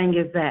were saying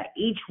is that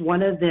each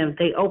one of them,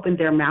 they opened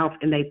their mouth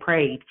and they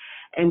prayed.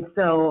 And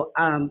so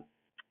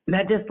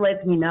that just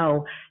lets me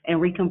know and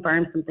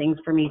reconfirms some things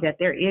for me that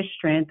there is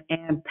strength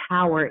and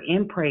power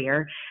in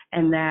prayer,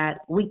 and that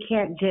we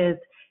can't just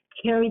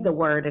carry the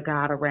word of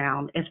God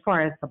around as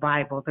far as the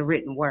Bible, the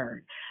written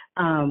word.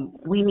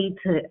 We need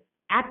to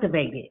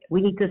activate it.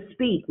 We need to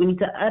speak. We need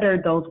to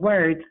utter those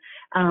words,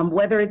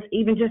 whether it's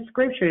even just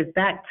scriptures,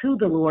 back to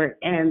the Lord,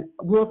 and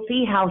we'll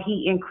see how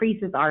he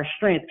increases our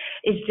strength.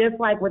 It's just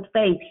like with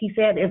faith. He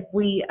said if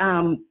we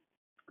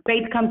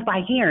faith comes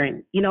by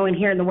hearing, and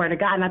hearing the word of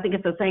God. And I think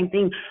it's the same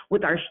thing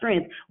with our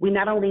strength. We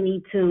not only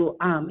need to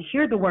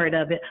hear the word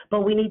of it,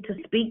 but we need to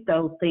speak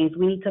those things.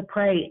 We need to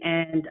pray,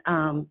 and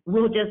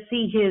we'll just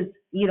see his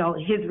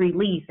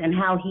release and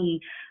how he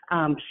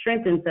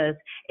strengthens us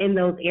in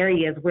those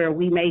areas where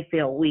we may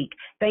feel weak.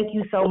 Thank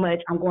you so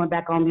much. I'm going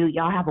back on mute.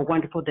 Y'all have a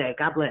wonderful day.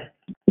 God bless.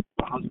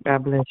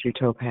 God bless you,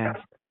 Topaz.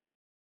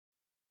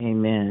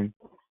 Amen.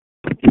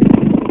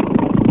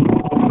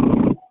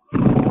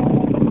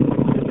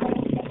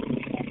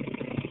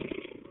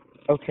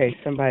 Okay,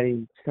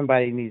 somebody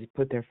needs to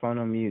put their phone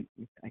on mute.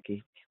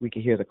 We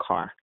can hear the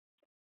car.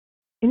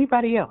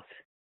 Anybody else?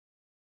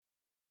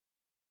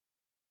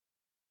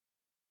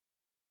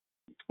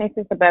 Hey,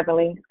 Sister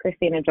Beverly,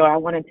 Christina Joy, I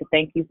wanted to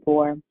thank you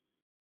for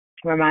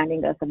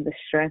reminding us of the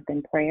strength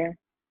in prayer,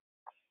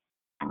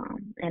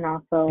 and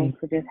also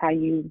for just how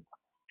you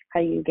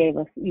gave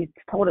us, you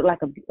told it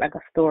like a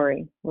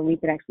story where we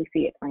could actually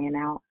see it playing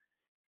out.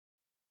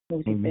 It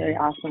was just very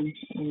awesome,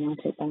 and I want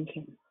to thank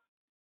you.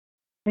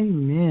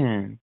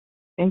 Amen.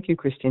 Thank you,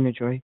 Christina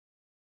Joy.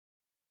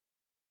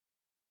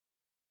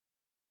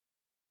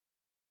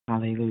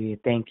 Hallelujah.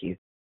 Thank you.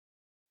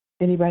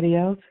 Anybody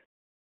else?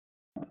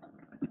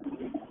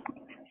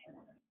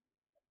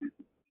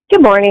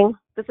 Good morning.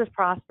 This is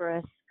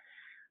Prosperous.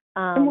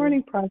 Good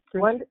morning,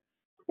 Prosperous.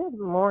 Good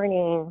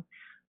morning.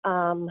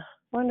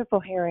 Wonderful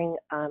hearing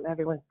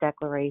everyone's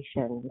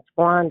declarations.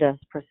 Wanda's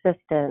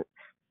persistent,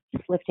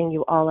 just lifting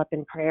you all up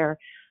in prayer.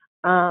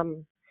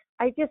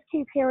 I just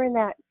keep hearing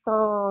that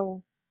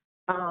song.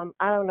 I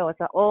don't know,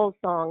 it's an old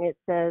song. It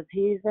says,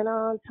 he's an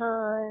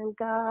on-time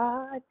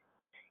God.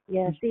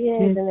 Yes, he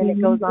is. And then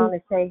it goes on to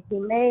say, he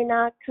may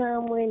not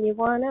come when you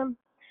want him,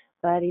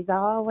 but he's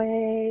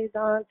always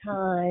on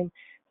time.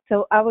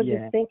 So I was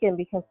just thinking,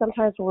 because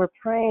sometimes when we're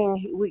praying,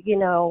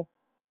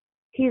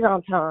 he's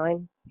on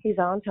time. He's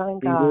on time,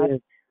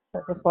 God. So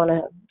I just want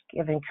to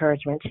give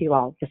encouragement to you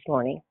all this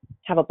morning.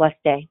 Have a blessed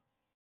day.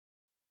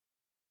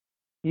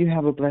 You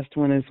have a blessed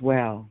one as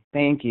well.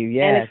 Thank you.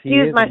 Yes, and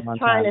excuse my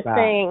trying to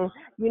sing.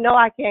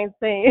 I can't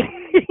sing.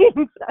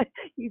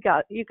 You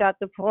got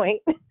the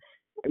point.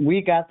 We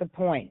got the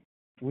point.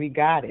 We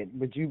got it.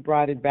 But you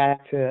brought it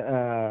back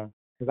to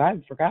because I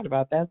forgot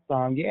about that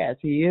song. Yes,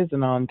 he is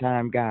an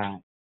on-time God.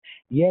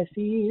 Yes,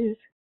 he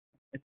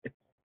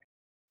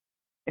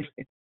is.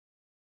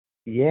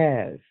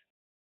 Yes,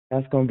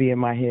 that's gonna be in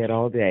my head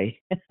all day.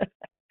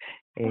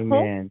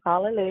 Amen.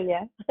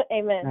 Hallelujah.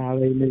 Amen.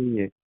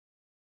 Hallelujah.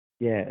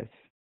 Yes.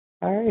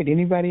 All right.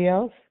 Anybody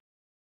else?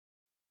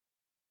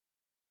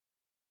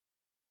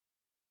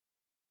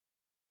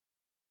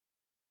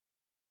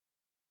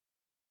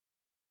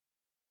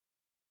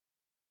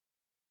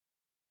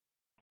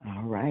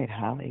 All right.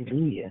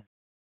 Hallelujah.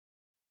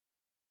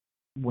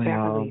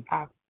 Well,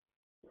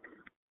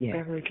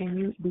 Beverly, can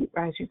you,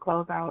 as you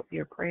close out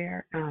your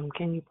prayer,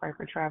 can you pray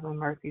for traveling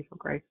mercy for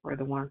grace for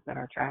the ones that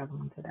are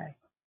traveling today?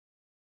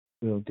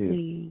 Will do.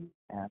 Please.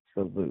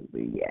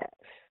 Absolutely. Yes.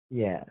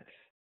 Yes.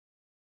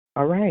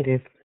 All right.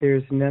 If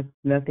there's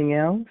nothing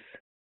else,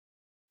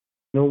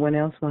 no one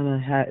else want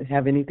to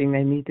have anything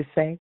they need to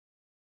say?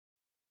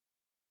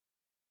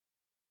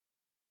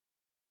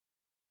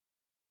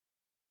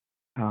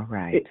 All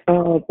right.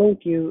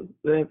 Thank you,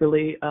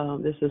 Beverly.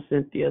 This is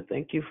Cynthia.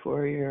 Thank you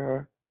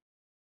for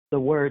the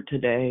word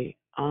today.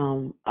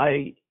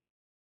 I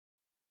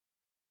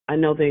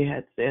know they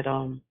had said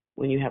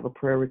when you have a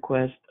prayer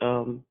request,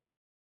 to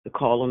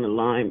call on the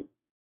line.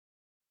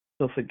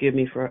 So forgive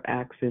me for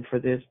asking for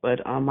this, but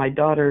my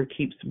daughter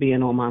keeps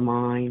being on my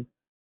mind.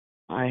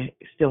 I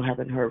still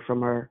haven't heard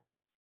from her,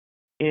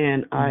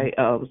 and I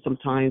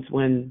sometimes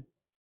when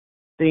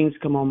things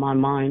come on my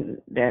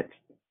mind that's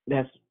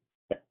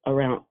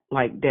around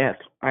like death,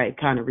 I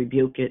kind of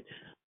rebuke it.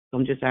 So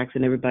I'm just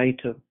asking everybody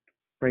to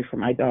pray for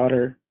my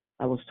daughter.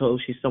 I was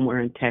told she's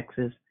somewhere in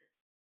Texas,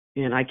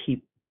 and I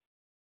keep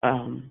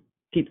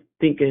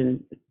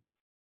thinking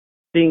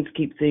things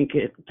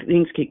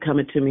keep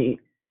coming to me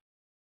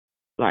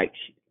like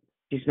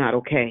she's not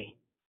okay.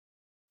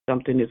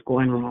 Something is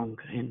going wrong,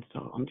 and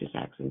so I'm just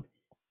asking,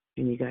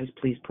 can you guys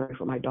please pray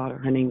for my daughter?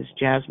 Her name is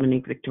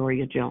Jasmine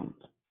Victoria Jones.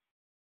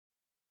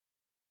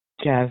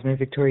 Jasmine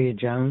Victoria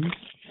Jones?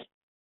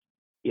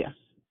 Yes.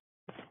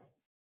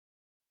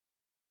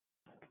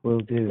 Will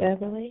do.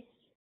 Beverly?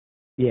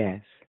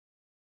 Yes.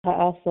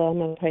 I'm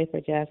going to pray for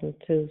Jasmine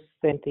too,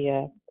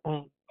 Cynthia.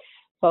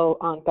 So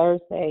on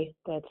Thursday,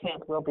 the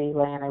 10th, we'll be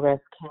laying to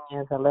rest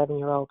Kenya's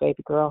 11-year-old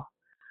baby girl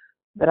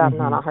that I've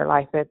known all her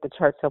life at the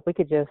church. So if we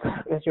could just,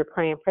 as you're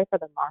praying, pray for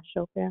the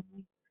Marshall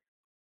family.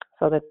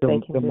 so that they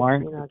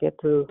can get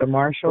through. The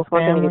Marshall it's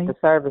one thing to family. get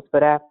the service,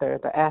 but after,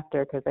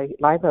 because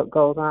life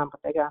goes on, but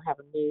they gotta have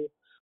a new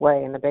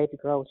way. And the baby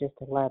girl was just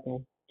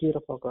 11,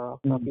 beautiful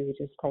girl. So if you would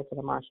just pray for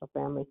the Marshall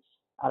family,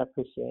 I'd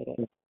appreciate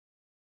it.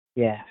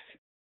 Yes.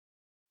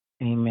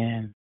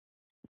 Amen.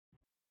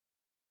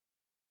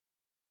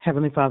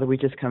 Heavenly Father, we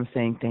just come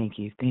saying thank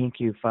you. Thank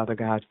you, Father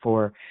God,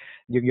 for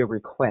your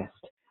request.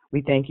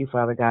 We thank you,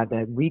 Father God,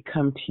 that we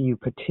come to you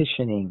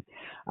petitioning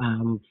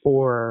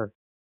for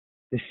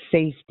the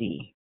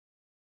safety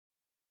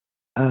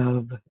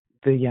of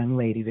the young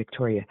lady,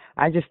 Victoria.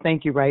 I just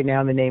thank you right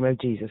now in the name of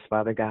Jesus,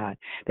 Father God,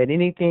 that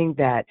anything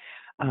that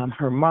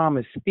her mom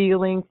is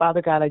feeling,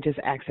 Father God, I just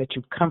ask that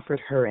you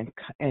comfort her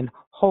and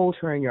hold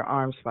her in your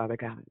arms, Father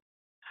God.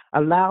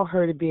 Allow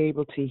her to be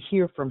able to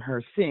hear from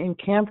her.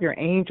 Encamp your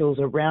angels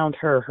around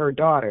her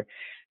daughter,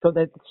 so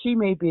that she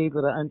may be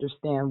able to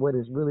understand what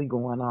is really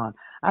going on.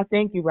 I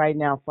thank you right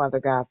now, Father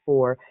God,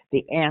 for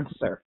the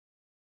answer.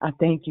 I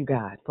thank you,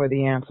 God, for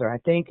the answer. I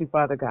thank you,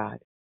 Father God.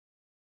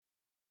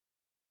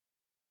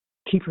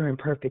 Keep her in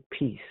perfect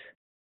peace.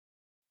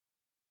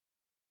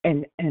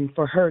 And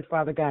for her,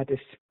 Father God, to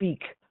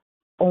speak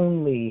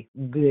only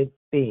good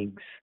things.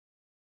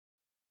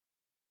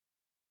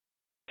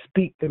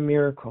 Speak the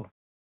miracle.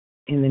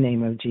 In the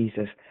name of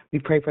Jesus, we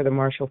pray for the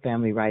Marshall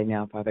family right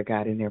now, Father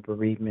God, in their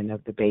bereavement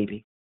of the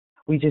baby.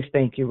 We just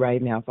thank you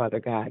right now, Father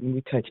God, and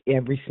we touch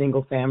every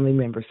single family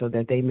member so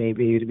that they may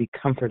be able to be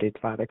comforted,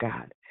 Father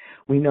God.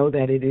 We know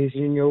that it is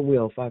in your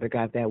will, Father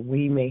God, that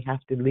we may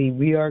have to leave.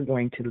 We are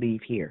going to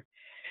leave here.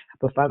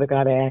 But, Father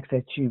God, I ask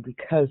that you,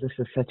 because this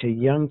is such a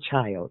young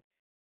child,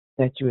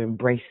 that you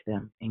embrace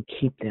them and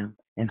keep them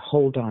and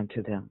hold on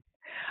to them.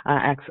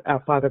 I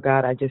ask, Father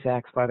God, I just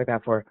ask, Father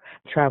God, for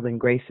traveling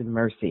grace and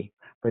mercy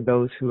for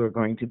those who are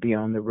going to be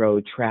on the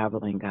road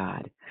traveling,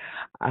 God,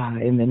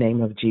 in the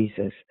name of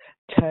Jesus.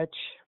 Touch,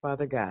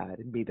 Father God,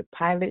 and be the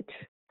pilot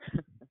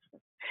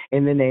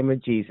in the name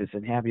of Jesus,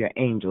 and have your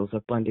angels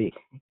up under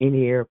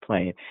any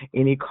airplane,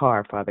 any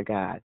car, Father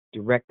God.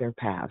 Direct their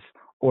paths,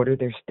 order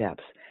their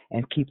steps,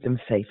 and keep them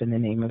safe in the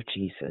name of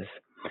Jesus.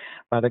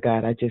 Father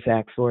God, I just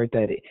ask, Lord,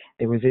 that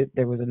there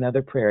was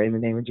another prayer in the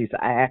name of Jesus.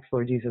 I ask,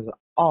 Lord Jesus,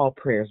 all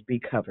prayers be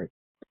covered.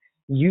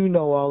 You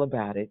know all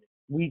about it.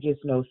 We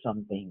just know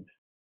some things.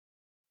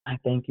 I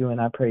thank you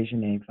and I praise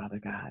your name, Father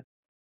God.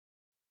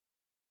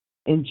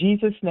 In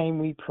Jesus' name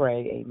we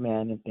pray,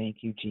 amen, and thank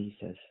you,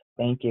 Jesus.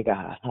 Thank you,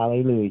 God.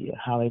 Hallelujah.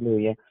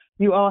 Hallelujah.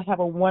 You all have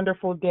a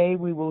wonderful day.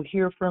 We will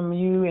hear from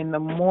you in the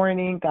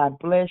morning. God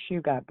bless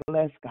you. God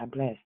bless. God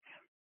bless.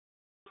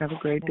 Have a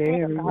great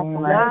day, everyone.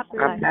 God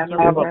bless.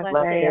 Have a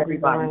blessed day,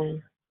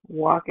 everybody.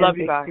 Walk in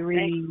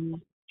victory.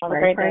 Have a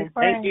great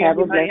day. Have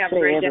a blessed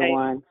day,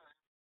 everyone.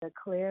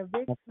 Declare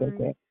victory. Have a good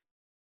day.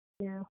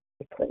 Yeah.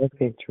 Declare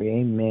victory.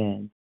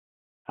 Amen.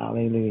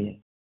 Hallelujah.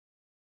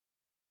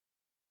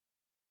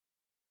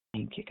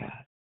 Thank you, God.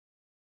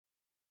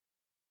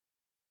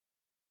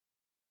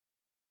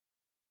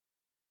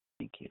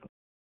 Thank you, Lord.